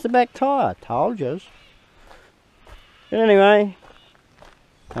 Break against the back tyre. Told yous. But anyway,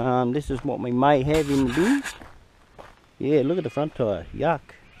 this is what we may have in the bin. Yeah, look at the front tyre. Yuck.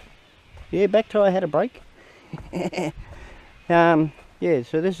 Yeah, back tyre had a break. Yeah,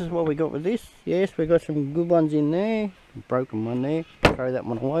 so this is what we got with this. Yes, we got some good ones in there. Broken one there. Throw that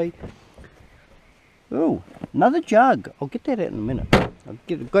one away. Oh, another jug. I'll get that out in a minute. I've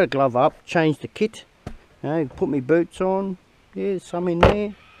got a glove up, change the kit. You know, put my boots on. Yeah, there's some in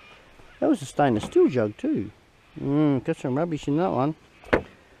there. That was a stainless steel jug too. Got some rubbish in that one.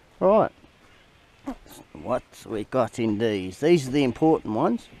 Right. What's we got in these? These are the important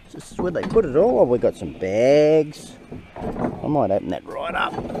ones. This is where they put it all. Oh, we got some bags. I might open that right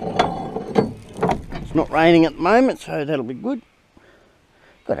up. It's not raining at the moment, so that'll be good.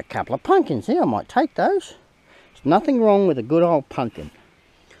 Got a couple of pumpkins here. I might take those. There's nothing wrong with a good old pumpkin,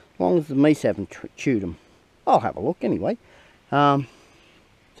 as long as the mice haven't chewed them. I'll have a look anyway. So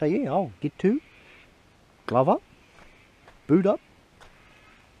yeah, I'll get to glove up, boot up,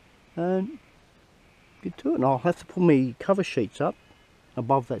 and get to it. And I'll have to put my cover sheets up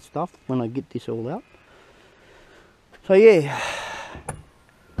above that stuff when I get this all out. So yeah,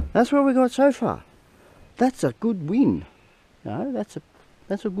 That's what we got so far. That's a good win. No, that's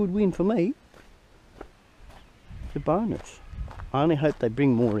a good win for me. It's a bonus. I only hope they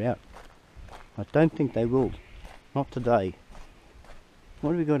bring more out. I don't think they will. Not today.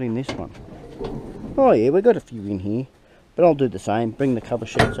 What have we got in this one? Oh yeah, we've got a few in here. But I'll do the same. Bring the cover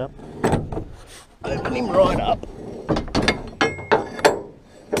sheets up. Open him right up.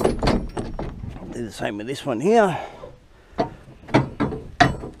 I'll do the same with this one here.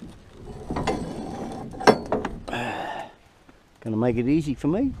 Gonna make it easy for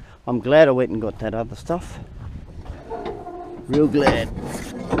me. I'm glad I went and got that other stuff. Real glad.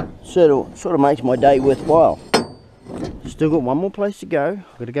 Sort of makes my day worthwhile. Still got one more place to go.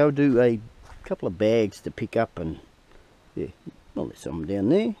 I've got to go do a couple of bags to pick up, and yeah, well, there's some down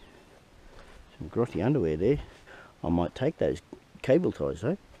there. Some grotty underwear there. I might take those cable ties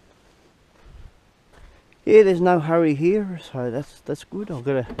though. Yeah, there's no hurry here, so that's good. I've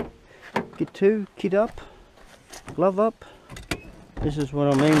got to get to kit up, glove up. This is what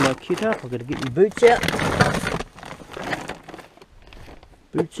I mean by kit up. I've got to get my boots out.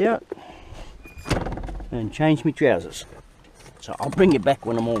 Boots out. And change my trousers. So I'll bring you back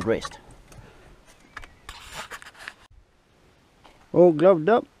when I'm all dressed. All gloved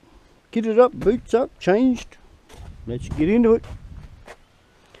up, kitted up, boots up, changed. Let's get into it.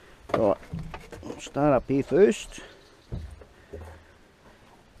 Right, I'll start up here first.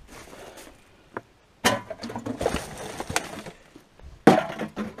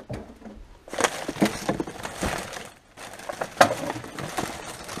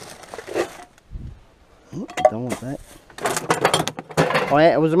 Don't want that.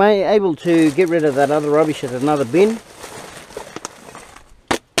 I was able to get rid of that other rubbish at another bin,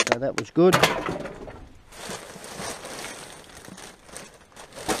 so that was good.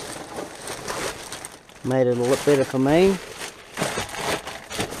 Made it a lot better for me.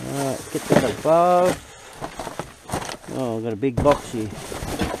 Alright, get that above. Oh, I've got a big box here.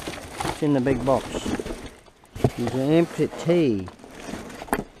 What's in the big box? It's an empty.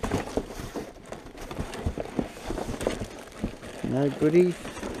 No goodies.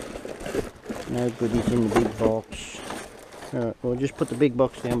 No goodies in the big box. Alright, we'll just put the big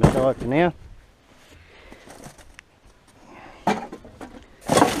box down beside for now.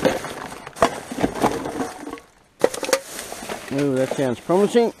 Oh, that sounds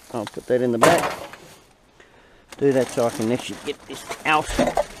promising. I'll put that in the back. Do that so I can actually get this out.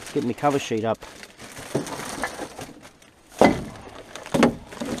 Get my cover sheet up.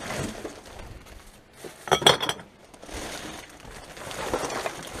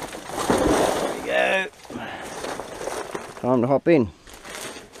 Time to hop in.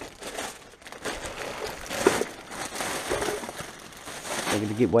 I'm going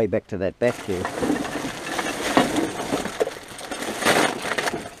to get way back to that back here.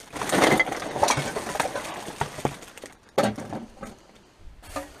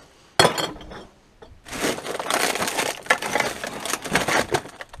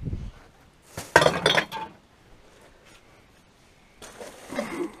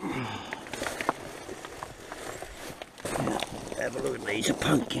 Have a look at these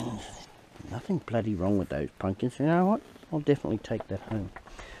pumpkins. Nothing bloody wrong with those pumpkins. You know what? I'll definitely take that home.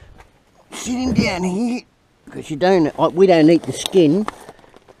 Sitting down here, because we don't eat the skin.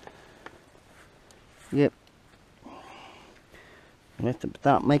 Yep. I'll have to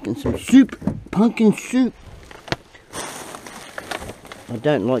start making some soup. Pumpkin soup. I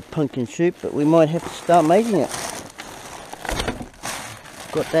don't like pumpkin soup, but we might have to start making it.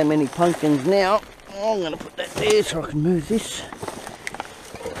 Got that many pumpkins now. I'm going to put that there so I can move this.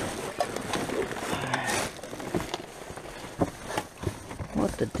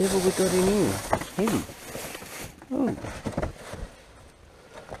 What the devil we got in here? It's heavy. Oh.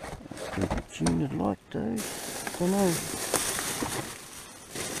 I'd like those. I don't know.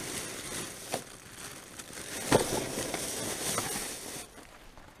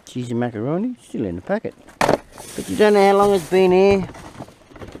 Cheesy macaroni, still in the packet. But you don't know how long it's been here.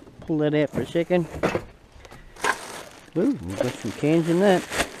 Pull that out for a second. Ooh, we've got some cans in that.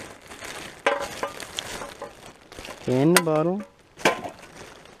 Can in the bottle.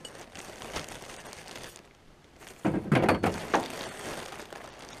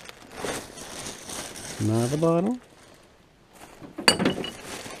 Another bottle.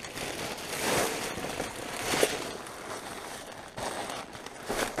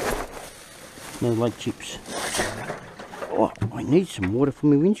 Smells like chips. Oh, I need some water for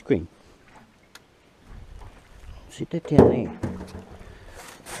my windscreen. Sit that down there.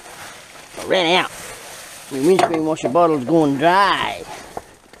 I ran out. My windscreen washer bottle's going dry.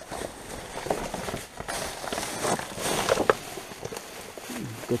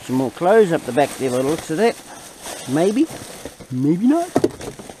 Got some more clothes up the back there by the looks of that. Maybe. Maybe not.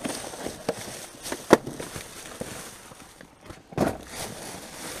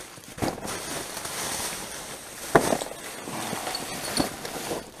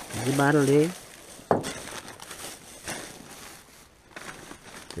 There's a bottle there.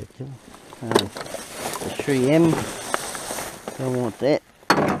 The 3M. Don't want that.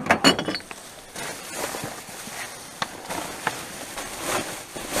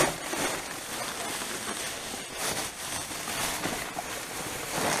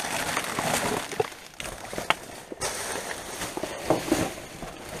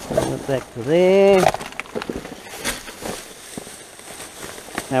 Back to there.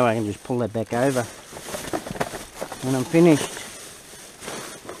 Now I can just pull that back over when I'm finished.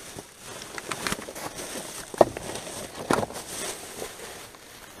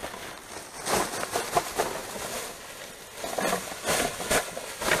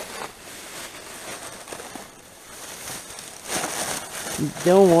 You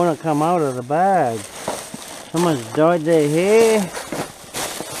don't want to come out of the bag. Someone's dyed their hair.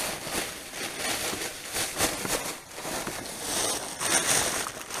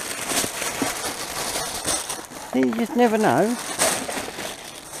 You just never know.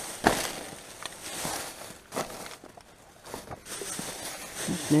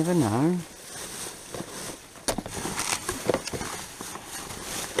 Just never know.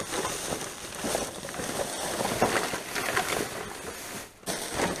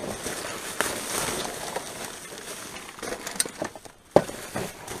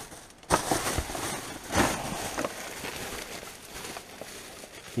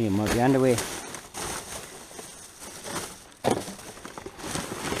 Here might be underwear.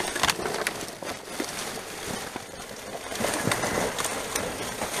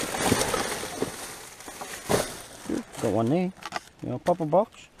 Got one there. You know, pop a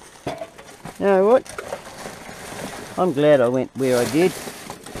box. You know what? I'm glad I went where I did.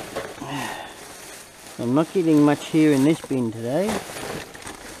 I'm not getting much here in this bin today.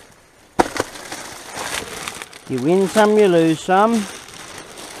 You win some, you lose some. You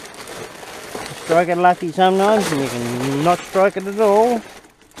strike it lucky sometimes, and you can not strike it at all.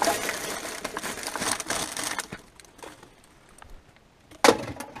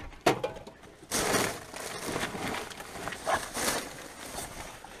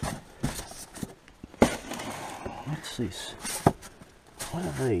 What's this? What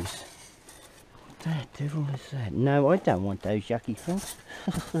are these? What the devil is that? No, I don't want those yucky things.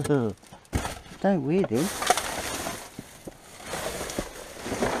 Don't wear them.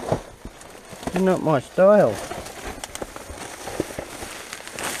 They're not my style.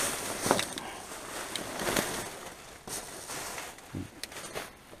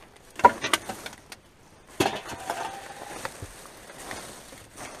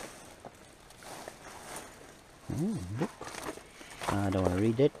 Ooh, book. I don't want to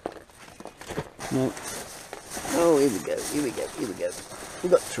read that. No. Oh, here we go, here we go, here we go.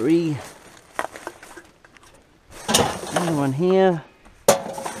 We've got 3. Another one here.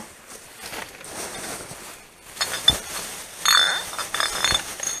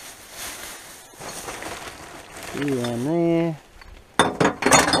 One there.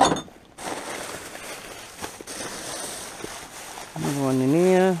 Another one in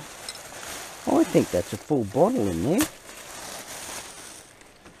here. Oh, I think that's a full bottle in there.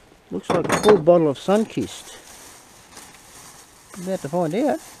 Looks like a full bottle of Sunkist. About to find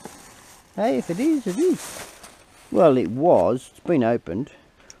out. Hey, if it is, it is. Well, it was. It's been opened.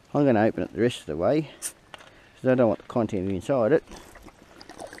 I'm going to open it the rest of the way, because I don't want the content inside it.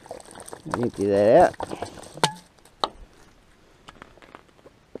 Empty that out.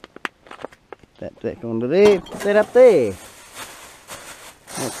 That back onto there. Put that up there.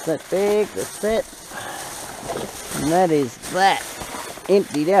 That's that bag. That's that. And that is that.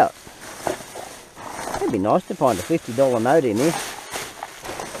 Emptied out. It'd be nice to find a $50 note in here.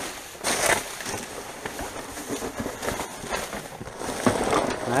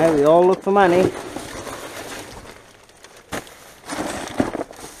 No, we all look for money.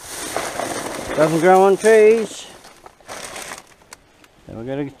 Doesn't grow on trees. So we're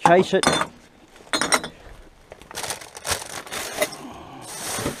going to chase it.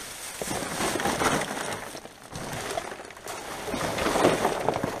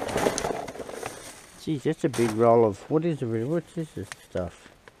 Geez, that's a big roll of, what's this stuff?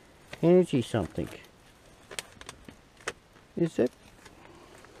 Energy something. Is it?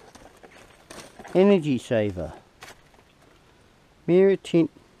 Energy saver. Mirror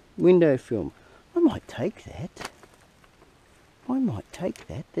tint window film. I might take that. I might take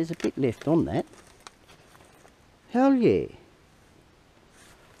that. There's a bit left on that. Hell yeah.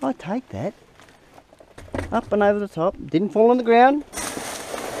 I take that. Up and over the top. Didn't fall on the ground.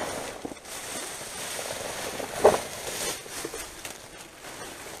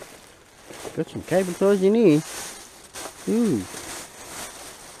 Got some cable ties in here. Ooh.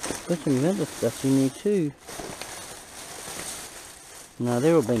 Got some other stuff in here too. No,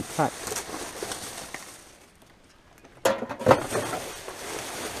 they're all been cut.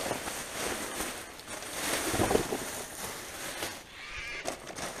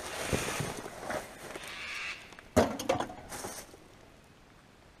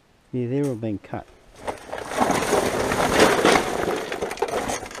 Yeah, they're all been cut.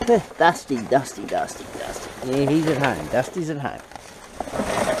 Dusty. Yeah, he's at home. Dusty's at home.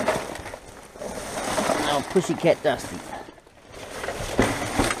 Oh, pussycat Dusty.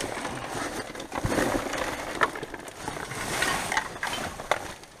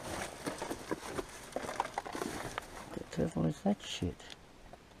 What the devil is that shit?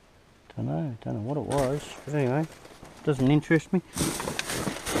 Don't know what it was. But anyway, doesn't interest me.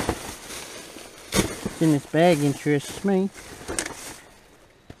 What's in this bag interests me.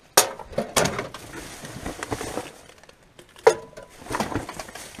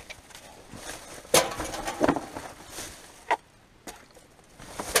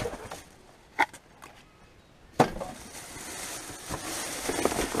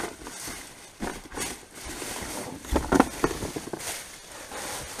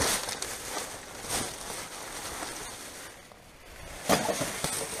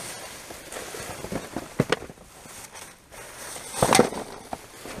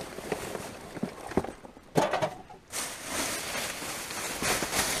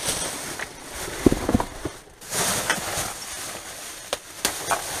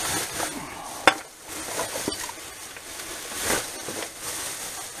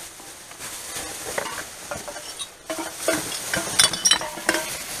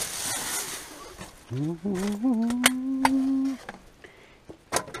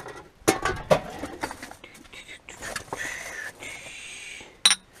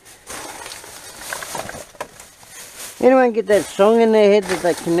 Anyone get that song in their head that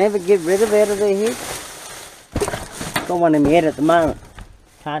they can never get rid of out of their head? Got one in my head at the moment.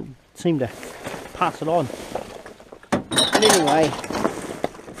 Can't seem to pass it on. But anyway,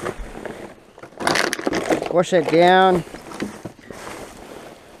 wash that down.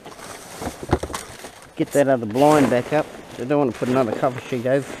 Get that other blind back up. I don't want to put another cover sheet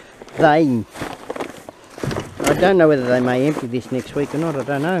over. I don't know whether they may empty this next week or not. I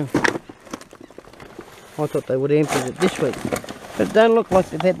don't know. I thought they would have emptied it this week, but it don't look like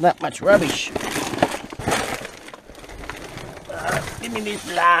they've had that much rubbish. Give me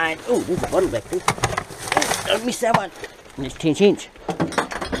this blind. Oh, there's a bottle back there. Oh, don't miss that one. And it's 10 cents.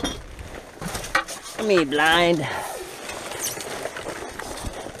 Give me a blind.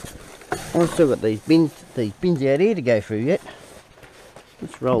 I've still got these bins out here to go through yet.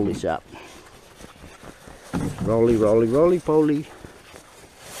 Let's roll this up. Roly poly.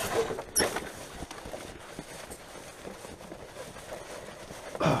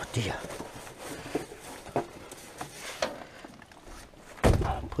 Oh dear.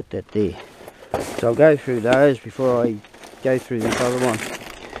 Put that there. So I'll go through those before I go through this other one.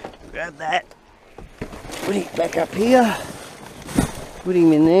 Grab that. Put it back up here. Put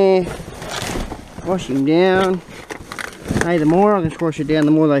him in there. Wash him down. Hey, the more I can wash it down,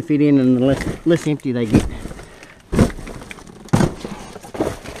 the more they fit in and the less empty they get.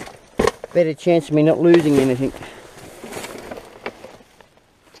 Better chance of me not losing anything.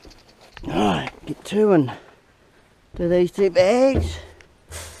 Alright, get to and do these two bags.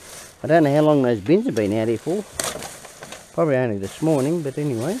 I don't know how long those bins have been out here for. Probably only this morning, but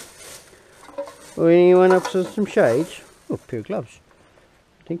anyway. Or anyone up for some shades? Oh, a pair of gloves.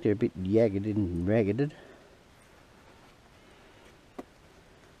 I think they're a bit jagged and ragged.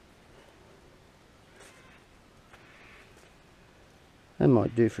 That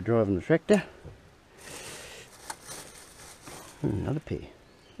might do for driving the tractor. Another pair.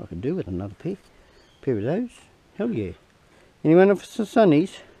 I could do with another pair. Pair of those. Hell yeah. Anyone up for some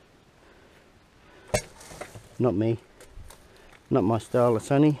sunnies? Not me. Not my style of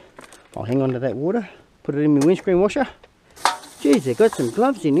sunny. I'll hang on to that water. Put it in my windscreen washer. Geez, they've got some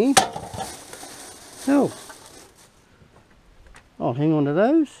gloves in here. Oh. I'll hang on to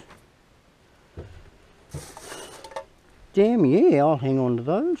those. Damn yeah, I'll hang on to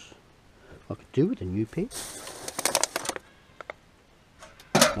those. I could do with a new pair.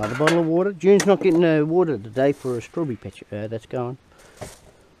 Another bottle of water. June's not getting no water today for a strawberry patch. That's going.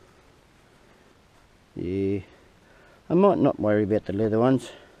 Yeah. I might not worry about the leather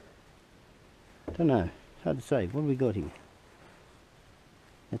ones. Don't know. Hard to say. What have we got here?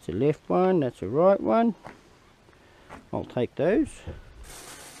 That's a left one, that's a right one. I'll take those.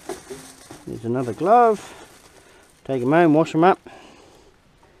 There's another glove. Take them home, wash them up.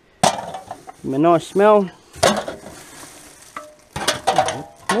 Give them a nice smell.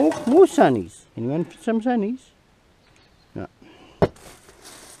 More sunnies. Anyone for some sunnies? No.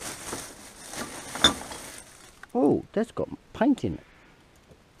 Oh, that's got paint in it.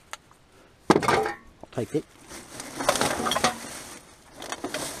 I'll take it.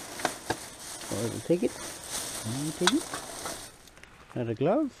 I'll take it. I'll take it. Another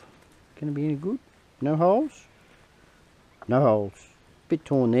glove. Can it be any good? No holes? No holes. Bit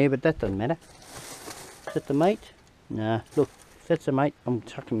torn there, but that doesn't matter. Is that the mate? Nah, look, if that's the mate, I'm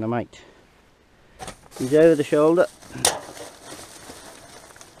chucking the mate. He's over the shoulder.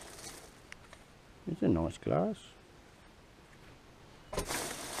 It's a nice glass.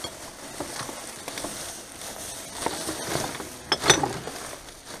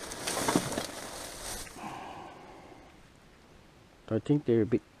 I think they're a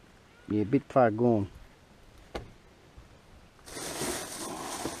bit far gone.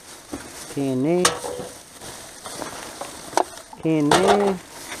 Can there. Can there.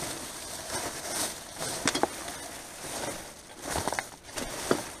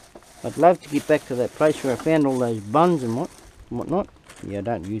 I'd love to get back to that place where I found all those buns and whatnot. Yeah, I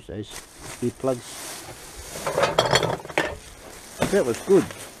don't use those earplugs. That was good.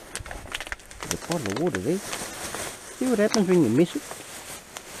 There's a bottle of water there. See what happens when you miss it?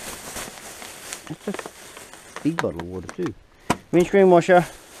 That's a big bottle of water too. Windscreen washer.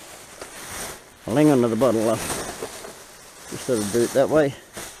 I'll hang on to the bottle. Just sort of do it that way.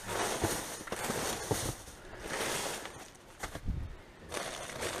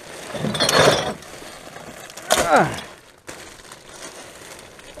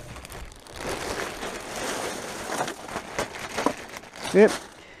 Yep.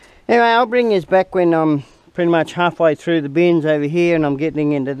 Anyway, I'll bring this back when I'm pretty much halfway through the bins over here and I'm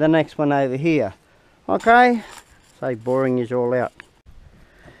getting into the next one over here. Okay? So boring is all out.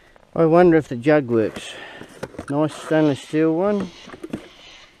 I wonder if the jug works. Nice stainless steel one.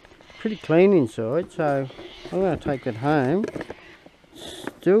 Pretty clean inside, so I'm going to take it home.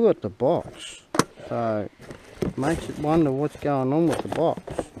 Still got the box. So it makes it wonder what's going on with the box.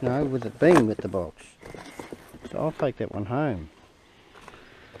 You know, with it being with the box. So I'll take that one home.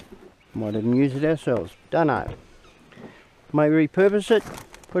 Might even use it ourselves. Don't know. May repurpose it.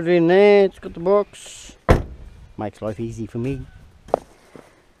 Put it in there. It's got the box. Makes life easy for me.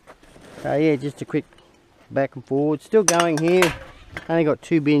 So yeah, just a quick back and forward. Still going here. Only got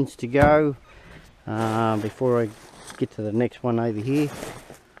 2 bins to go before I get to the next one over here.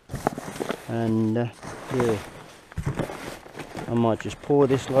 And yeah, I might just pour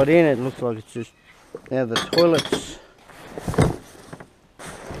this lot in. It looks like it's just out of the toilets.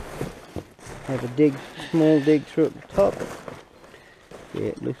 Have a dig, small dig through at the top. Yeah,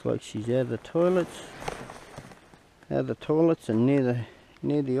 it looks like she's out of the toilets. Out of the toilets and near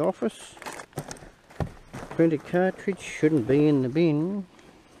the office. Printer cartridge shouldn't be in the bin,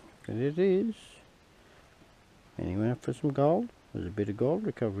 but it is. Anyway, for some gold. There's a bit of gold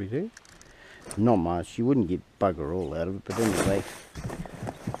recovery there. Not much. You wouldn't get bugger all out of it, but anyway,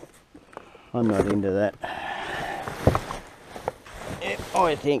 I'm not into that.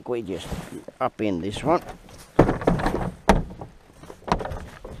 I think we just upend this one.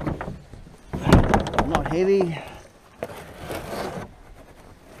 Not heavy.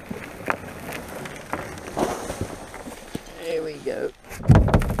 There we go.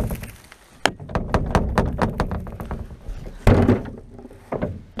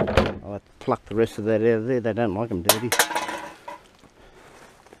 I'll have to pluck the rest of that out of there. They don't like them dirty.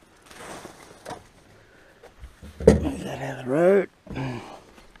 Move that out of the road.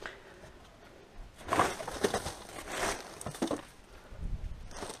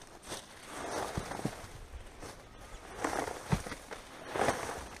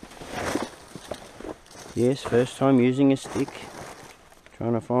 Yes, first time using a stick.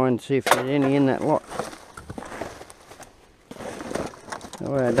 Trying to see if there's any in that lot. That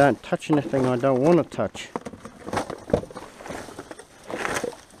way I don't touch anything I don't want to touch.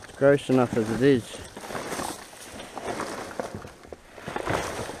 It's gross enough as it is.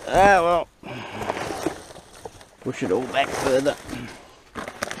 Ah well. Push it all back further.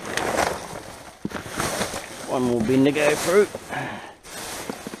 One more bin to go through.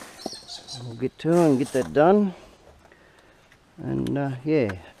 We'll get to it and get that done. And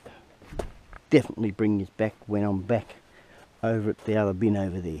yeah, definitely bring this back when I'm back over at the other bin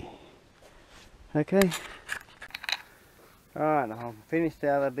over there. Okay. Alright, I've finished the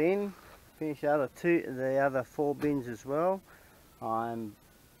other bin. Finished the other 4 bins as well. I'm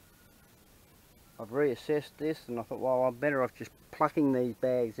I've reassessed this and I thought, well, I'm better off just plucking these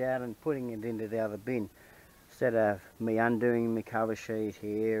bags out and putting it into the other bin instead of me undoing my cover sheet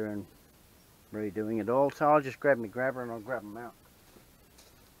here and redoing it all. So I'll just grab my grabber and I'll grab them out.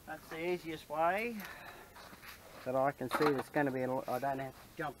 That's the easiest way that I can see. It's going to be, I don't have to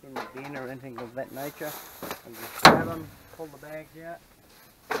jump in the bin or anything of that nature. I'll just grab them, pull the bags out,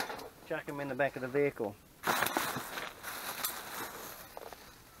 chuck them in the back of the vehicle.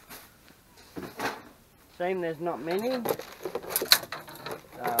 Seeing there's not many, so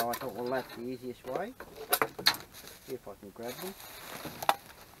I thought, well, that's the easiest way. See if I can grab them.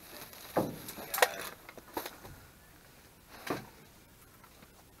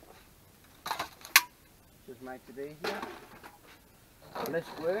 Just makes it easier. Less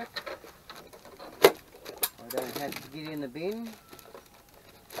work. I don't have to get in the bin.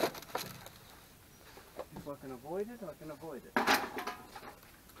 If I can avoid it, I can avoid it.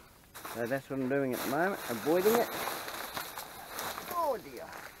 So that's what I'm doing at the moment, avoiding it. Oh dear.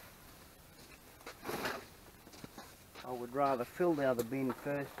 I would rather fill the other bin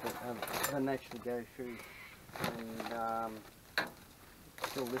first than actually go through and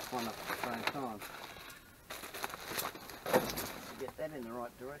fill this one up at the same time. Get that in the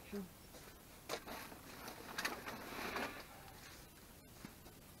right direction.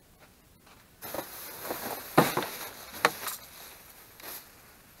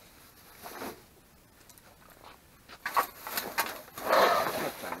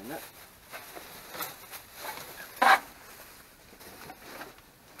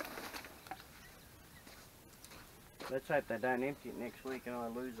 Let's hope they don't empty it next week and I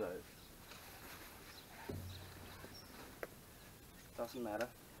lose those. Doesn't matter.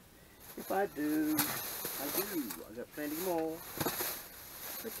 If I do, I do. I've got plenty more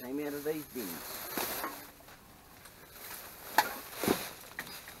that came out of these bins.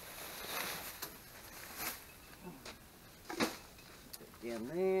 Down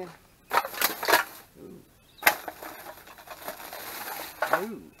there. Ooh.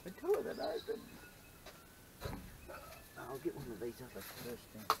 Ooh, I tore that open. I'll get one of these others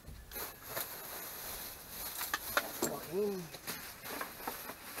first then. That's got him.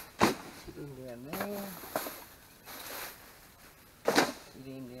 Get him down there. Get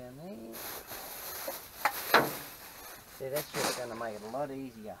him down there. See, that's just going to make it a lot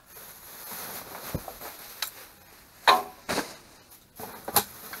easier.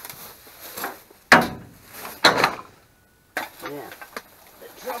 Now, the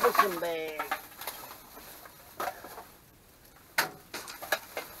troublesome bag.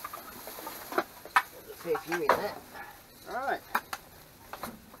 There's a fair few in that. Alright.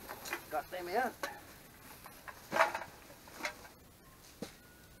 Got them out.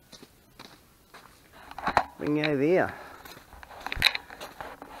 Bring you over here.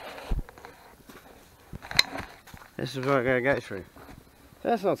 This is what I'm going to go through.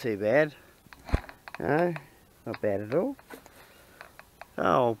 That's not too bad. No, not bad at all. So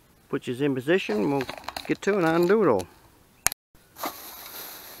I'll put you in position, we'll get to it and undo it all.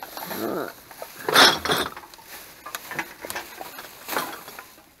 Alright.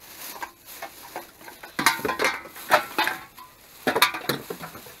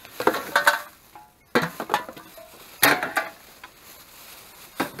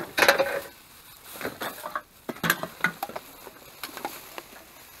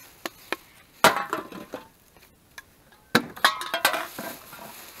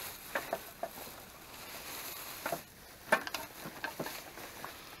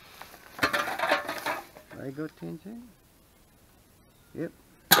 They got 10 Yep.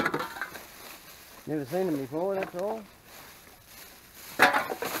 Never seen them before, that's all.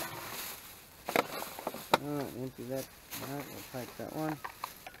 Alright, empty that. No, we'll take that one.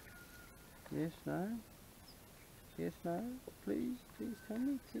 Yes, no. Yes, no. Please, please tell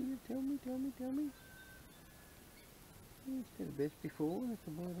me. Tell me. Yes, did the best before, that's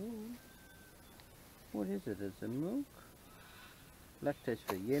about all. What is it? Is it milk? Lactose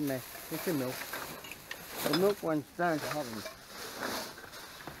free, yeah, mate. It's a milk. The milk ones don't have them.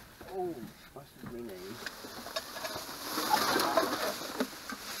 Oh, busted me knee.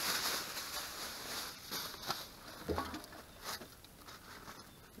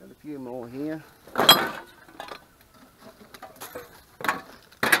 Got a few more here.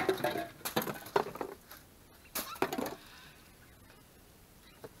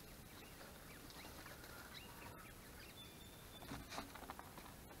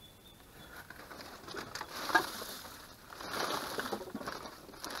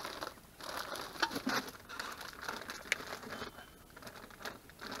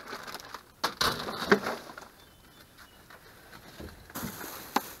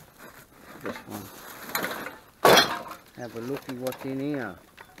 This one. Have a looky what's in here.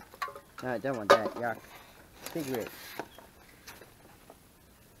 No, don't want that, yuck. Cigarette.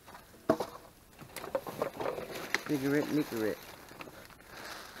 Cigarette, Nicorette.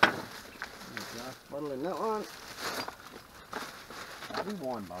 Glass bottle in that one. Bloody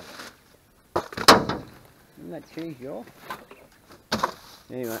wine bottle. Isn't that cheesy off?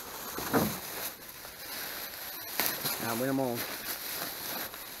 Anyway. Now win them all.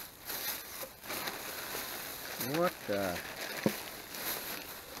 What the?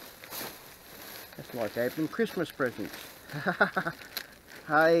 That's like opening Christmas presents.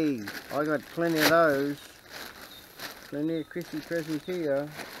 Hey, I got plenty of those. Plenty of Christmas presents here.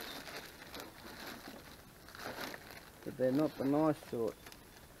 But they're not the nice sort.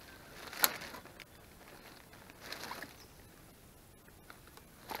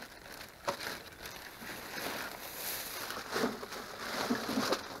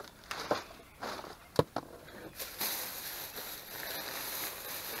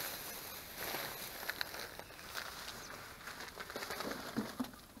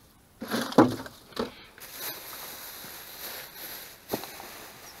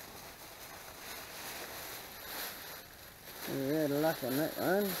 We had luck on that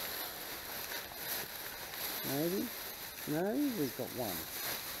one. Maybe. No, we've got one.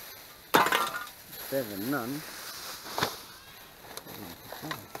 It's better than none.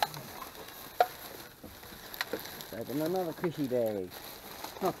 Let's open another Chrissy bag.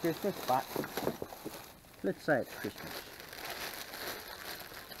 Not Christmas, but let's say it's Christmas.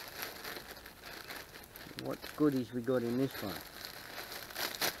 What goodies we got in this one?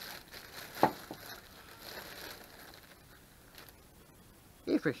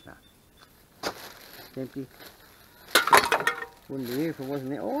 Air freshener. It's empty. Wouldn't be here if it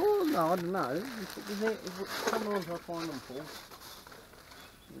wasn't there. Oh no, I don't know. Sometimes I find them full.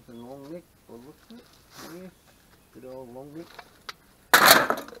 There's a long neck, or looks it. Yes, good old long neck.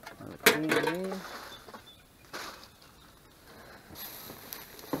 Another can there.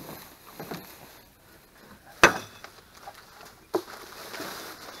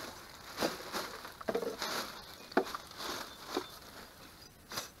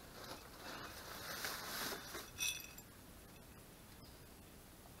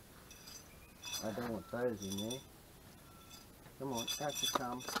 I don't want those in there. Come on, out you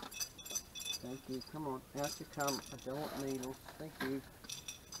come. Thank you, come on, out you come. I don't want needles, thank you.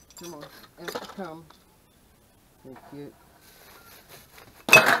 Come on, out you come. Thank you.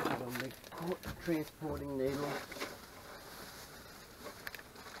 I'm transporting needles.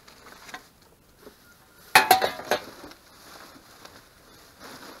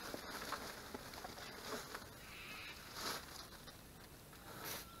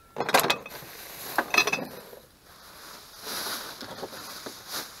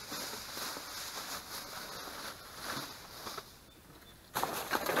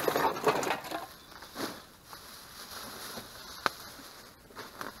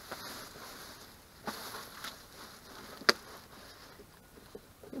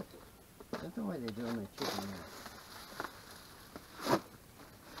 That's the way they're doing their chicken now.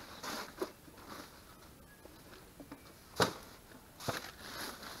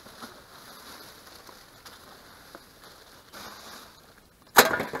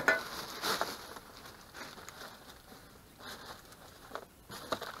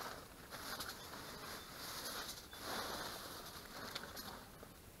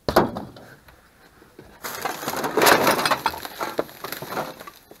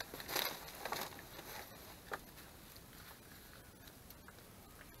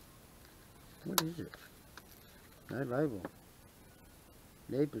 What is it? No label.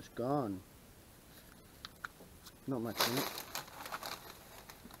 Label's gone. Not much in it.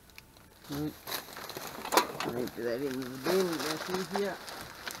 I empty that into the bin. That's easier.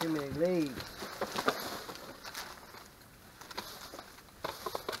 Too many leaves.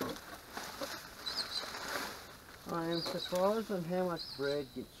 I am surprised on how much bread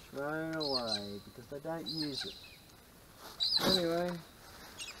gets thrown away because they don't use it. Anyway.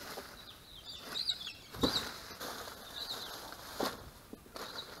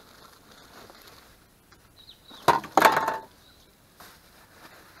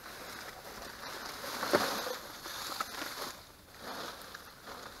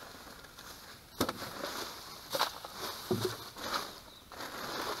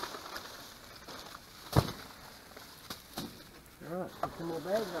 Alright, put some more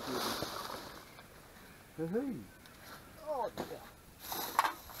bags up here. Woohoo! Oh dear.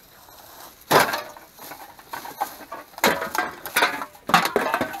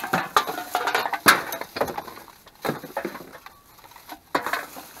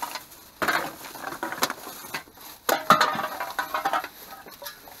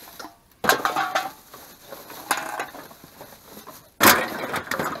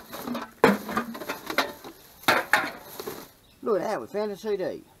 look at that, we found a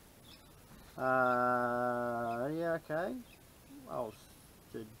CD. Yeah, okay. Oh,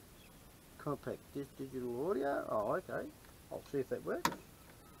 the compact digital audio. Oh, okay. I'll see if that works.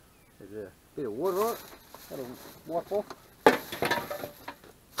 There's a bit of water on it. That'll wipe off. I'll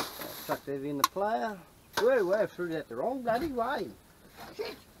chuck that in the player. Whoa, I threw that the wrong bloody way.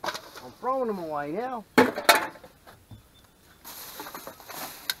 Shit! I'm throwing them away now.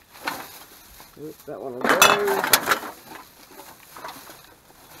 Oops, that one will go.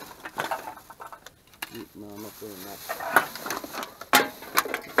 No, I'm not doing that.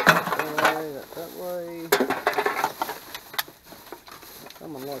 That way, that way.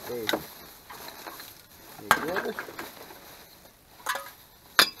 Someone like that. There you go.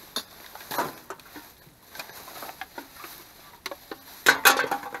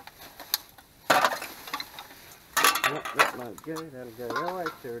 Yep, that won't go. That'll go that way.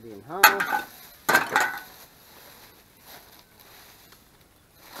 Tear it in half.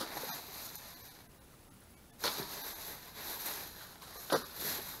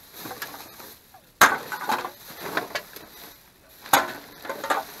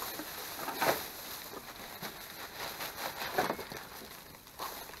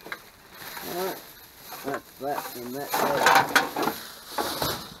 Alright, that's that in that there.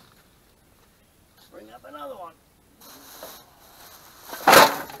 Bring up another one.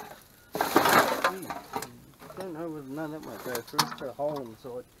 Don't know whether none of that might go through. Put a hole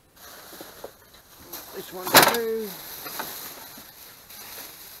inside. This one too.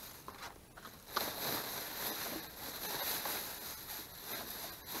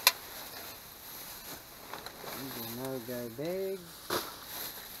 These are no-go bags.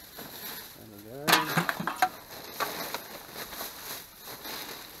 There we go.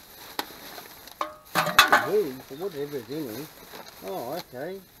 Heavy for whatever's in it. Oh,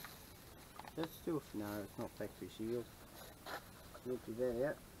 okay. That's still, no, it's not factory sealed. Empty that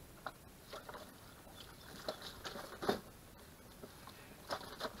out.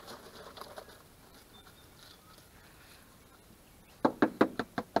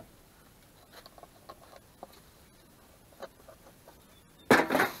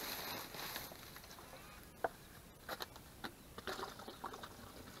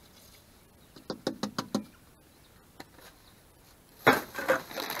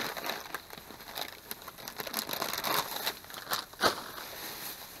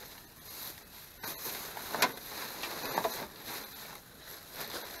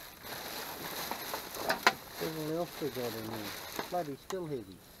 Everything else we got in here. Bloody still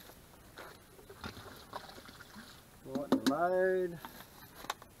heavy. Right, load.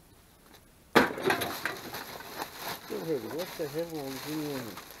 Still heavy. What the hell is in here?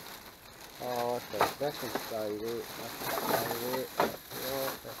 Oh, okay. That can stay there. That can stay there. That's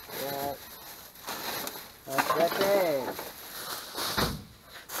right. That's right. That's that there.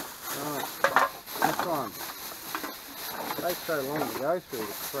 Right. This one. It takes so long to go through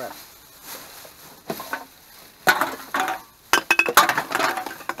the crap.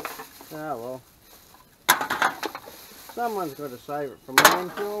 Oh well. Someone's got to save it from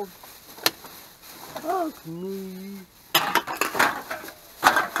landfill. Oh, it's me.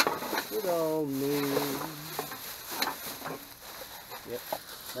 Good old me. Yep,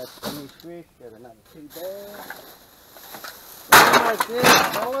 that's finished fish. Got another 2 bags. Alright there,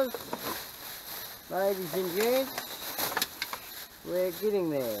 fellas. Ladies and gents. We're getting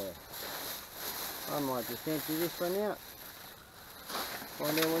there. I might just empty this one out.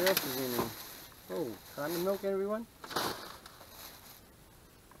 Find out what else is in here. Oh, carton milk, everyone.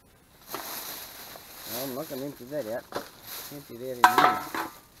 No, I'm not going to empty that out. Empty that in here.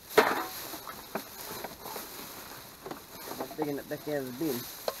 I'm digging it back out of the bin.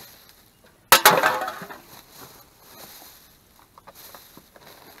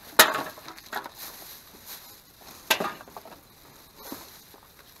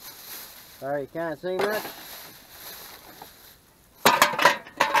 Sorry, you can't see much.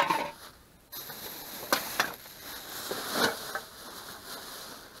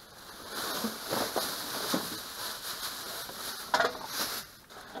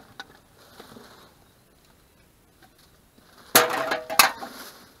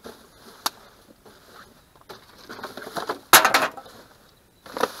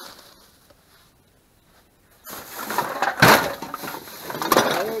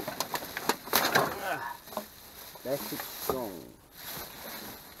 That's it strong.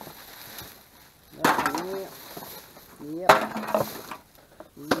 Yep.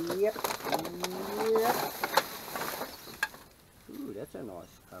 Yep. Ooh, that's a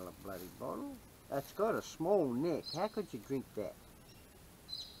nice colour bloody bottle. That's got a small neck. How could you drink that?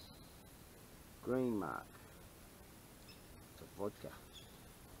 Green mark. It's vodka.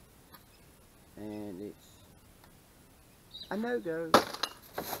 And it's a no-go.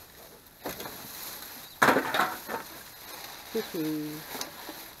 Pity.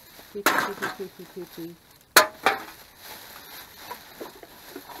 Pity, pity, pity, pity.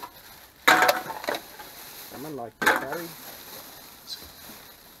 Someone like this curry.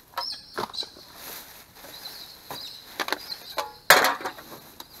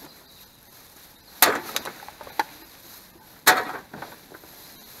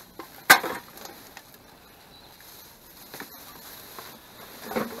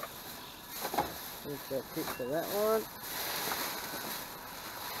 Just that tip for that one.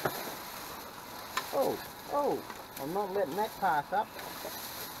 Oh, I'm not letting that pass up.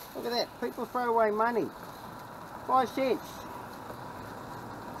 Look at that, people throw away money. 5 cents.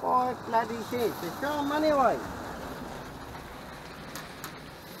 5 bloody cents. They're throwing money away.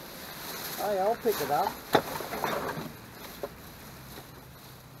 Hey, I'll pick it up.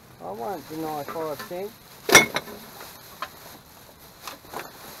 I won't deny 5 cents.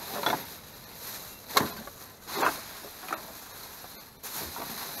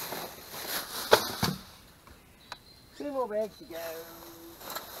 Two more bags to go.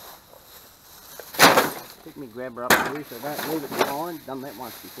 Pick me grabber up too, so don't leave it behind. Done that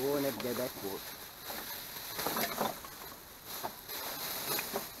once before, and never go back for it.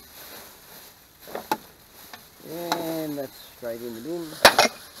 And that's straight in the bin.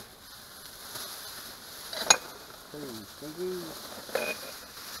 Pretty stinky.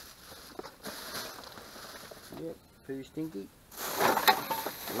 Yep, pretty stinky.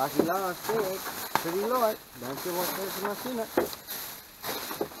 Lucky last bag. Pretty light. Don't feel like there's enough in it.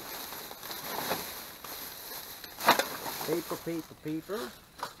 Paper.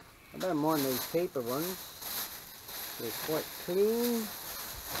 I don't mind these paper ones. They're quite clean.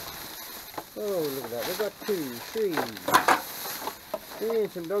 Oh, look at that. We've got 2, 3.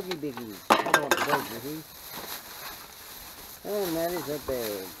 And some doggy biggies. I don't want the doggy biggies. And that is a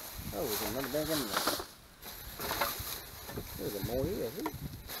bag. Oh, there's another bag in there. There's more here, I think.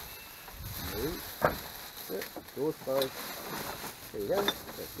 Door's closed. There you go.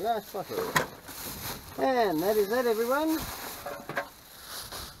 That's glass bottle. And that is that, everyone.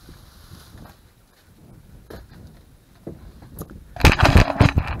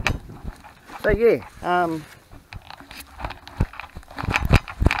 So yeah,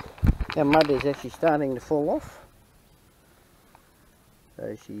 our mud is actually starting to fall off.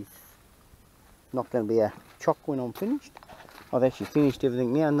 So she's not going to be a chock when I'm finished. I've actually finished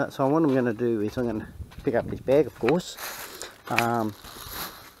everything now, and so what I'm going to do is I'm going to pick up this bag, of course,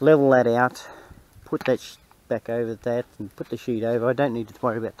 level that out, put that back over that, and put the sheet over. I don't need to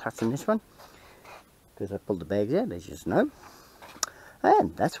worry about touching this one because I pulled the bags out, as you just know.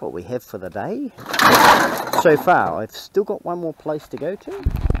 And that's what we have for the day. So far, I've still got one more place to go to.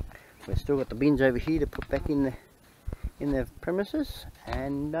 We've still got the bins over here to put back in the premises,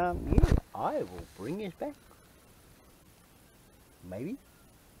 and yeah, I will bring this back. Maybe,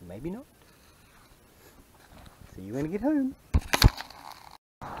 maybe not. See you when I get home.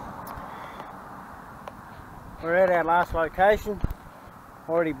 We're at our last location.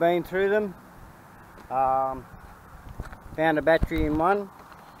 Already been through them. Found a battery in one,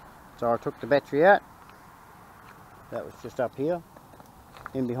 so I took the battery out. That was just up here,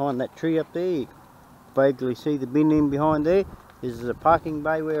 in behind that tree up there. You can vaguely see the bin in behind there. This is a parking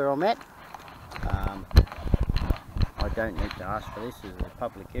bay where I'm at. I don't need to ask for this, this is a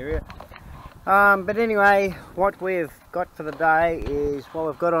public area. But anyway, what we've got for the day is what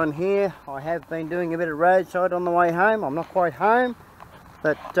we've got on here. I have been doing a bit of roadside on the way home. I'm not quite home,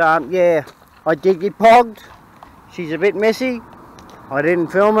 but yeah, I did get pogged. She's a bit messy. I didn't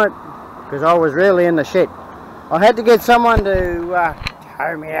film it because I was really in the shit. I had to get someone to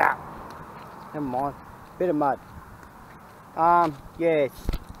tow me out. Never mind, bit of mud. Yeah,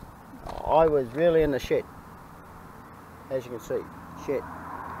 I was really in the shit. As you can see,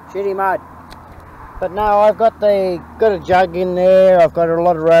 shitty mud. But no, I've got a jug in there. I've got a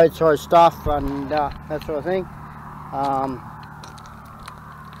lot of roadside stuff and that sort of thing.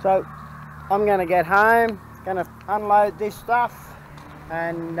 So I'm going to get home, going to unload this stuff,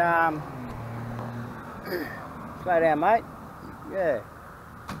 and slow down, mate. Yeah,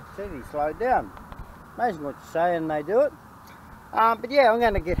 see, he slowed down. Amazing what you say and they do it. But yeah, I'm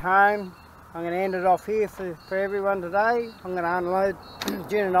going to get home. I'm going to end it off here for everyone today. I'm going to unload,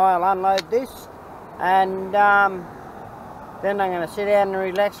 Jen and I will unload this, and then I'm going to sit down and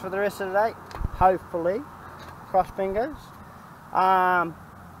relax for the rest of the day, hopefully, cross fingers.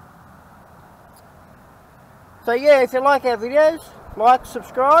 So yeah, if you like our videos, like,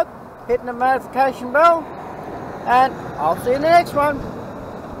 subscribe, hit the notification bell, And I'll see you in the next one.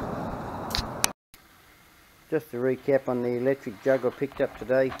 Just to recap on the electric jug I picked up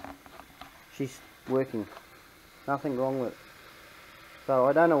today. She's working. Nothing wrong with it. So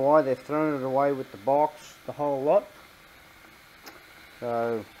I don't know why they've thrown it away with the box, the whole lot.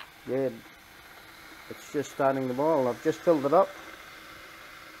 So yeah, it's just starting to boil. I've just filled it up.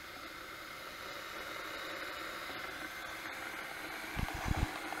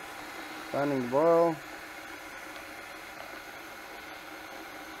 Starting to boil.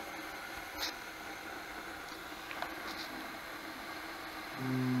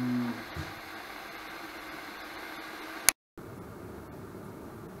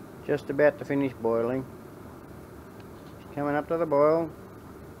 Just about to finish boiling. It's coming up to the boil.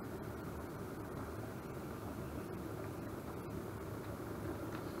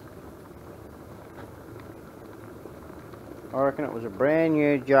 I reckon it was a brand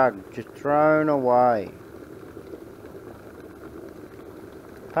new jug, just thrown away.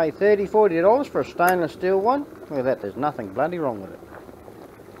 Pay $30, $40 for a stainless steel one. Look at that, there's nothing bloody wrong with it.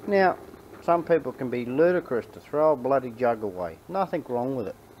 Now, some people can be ludicrous to throw a bloody jug away. Nothing wrong with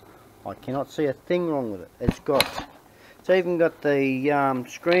it. I cannot see a thing wrong with it. It's even got the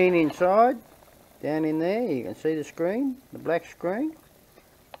screen inside, down in there. You can see the screen, the black screen.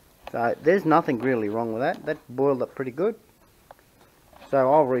 So there's nothing really wrong with that. That boiled up pretty good. So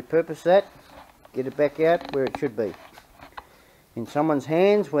I'll repurpose that, get it back out where it should be. In someone's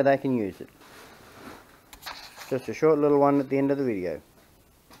hands where they can use it. Just a short little one at the end of the video.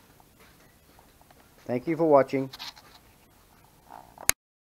 Thank you for watching.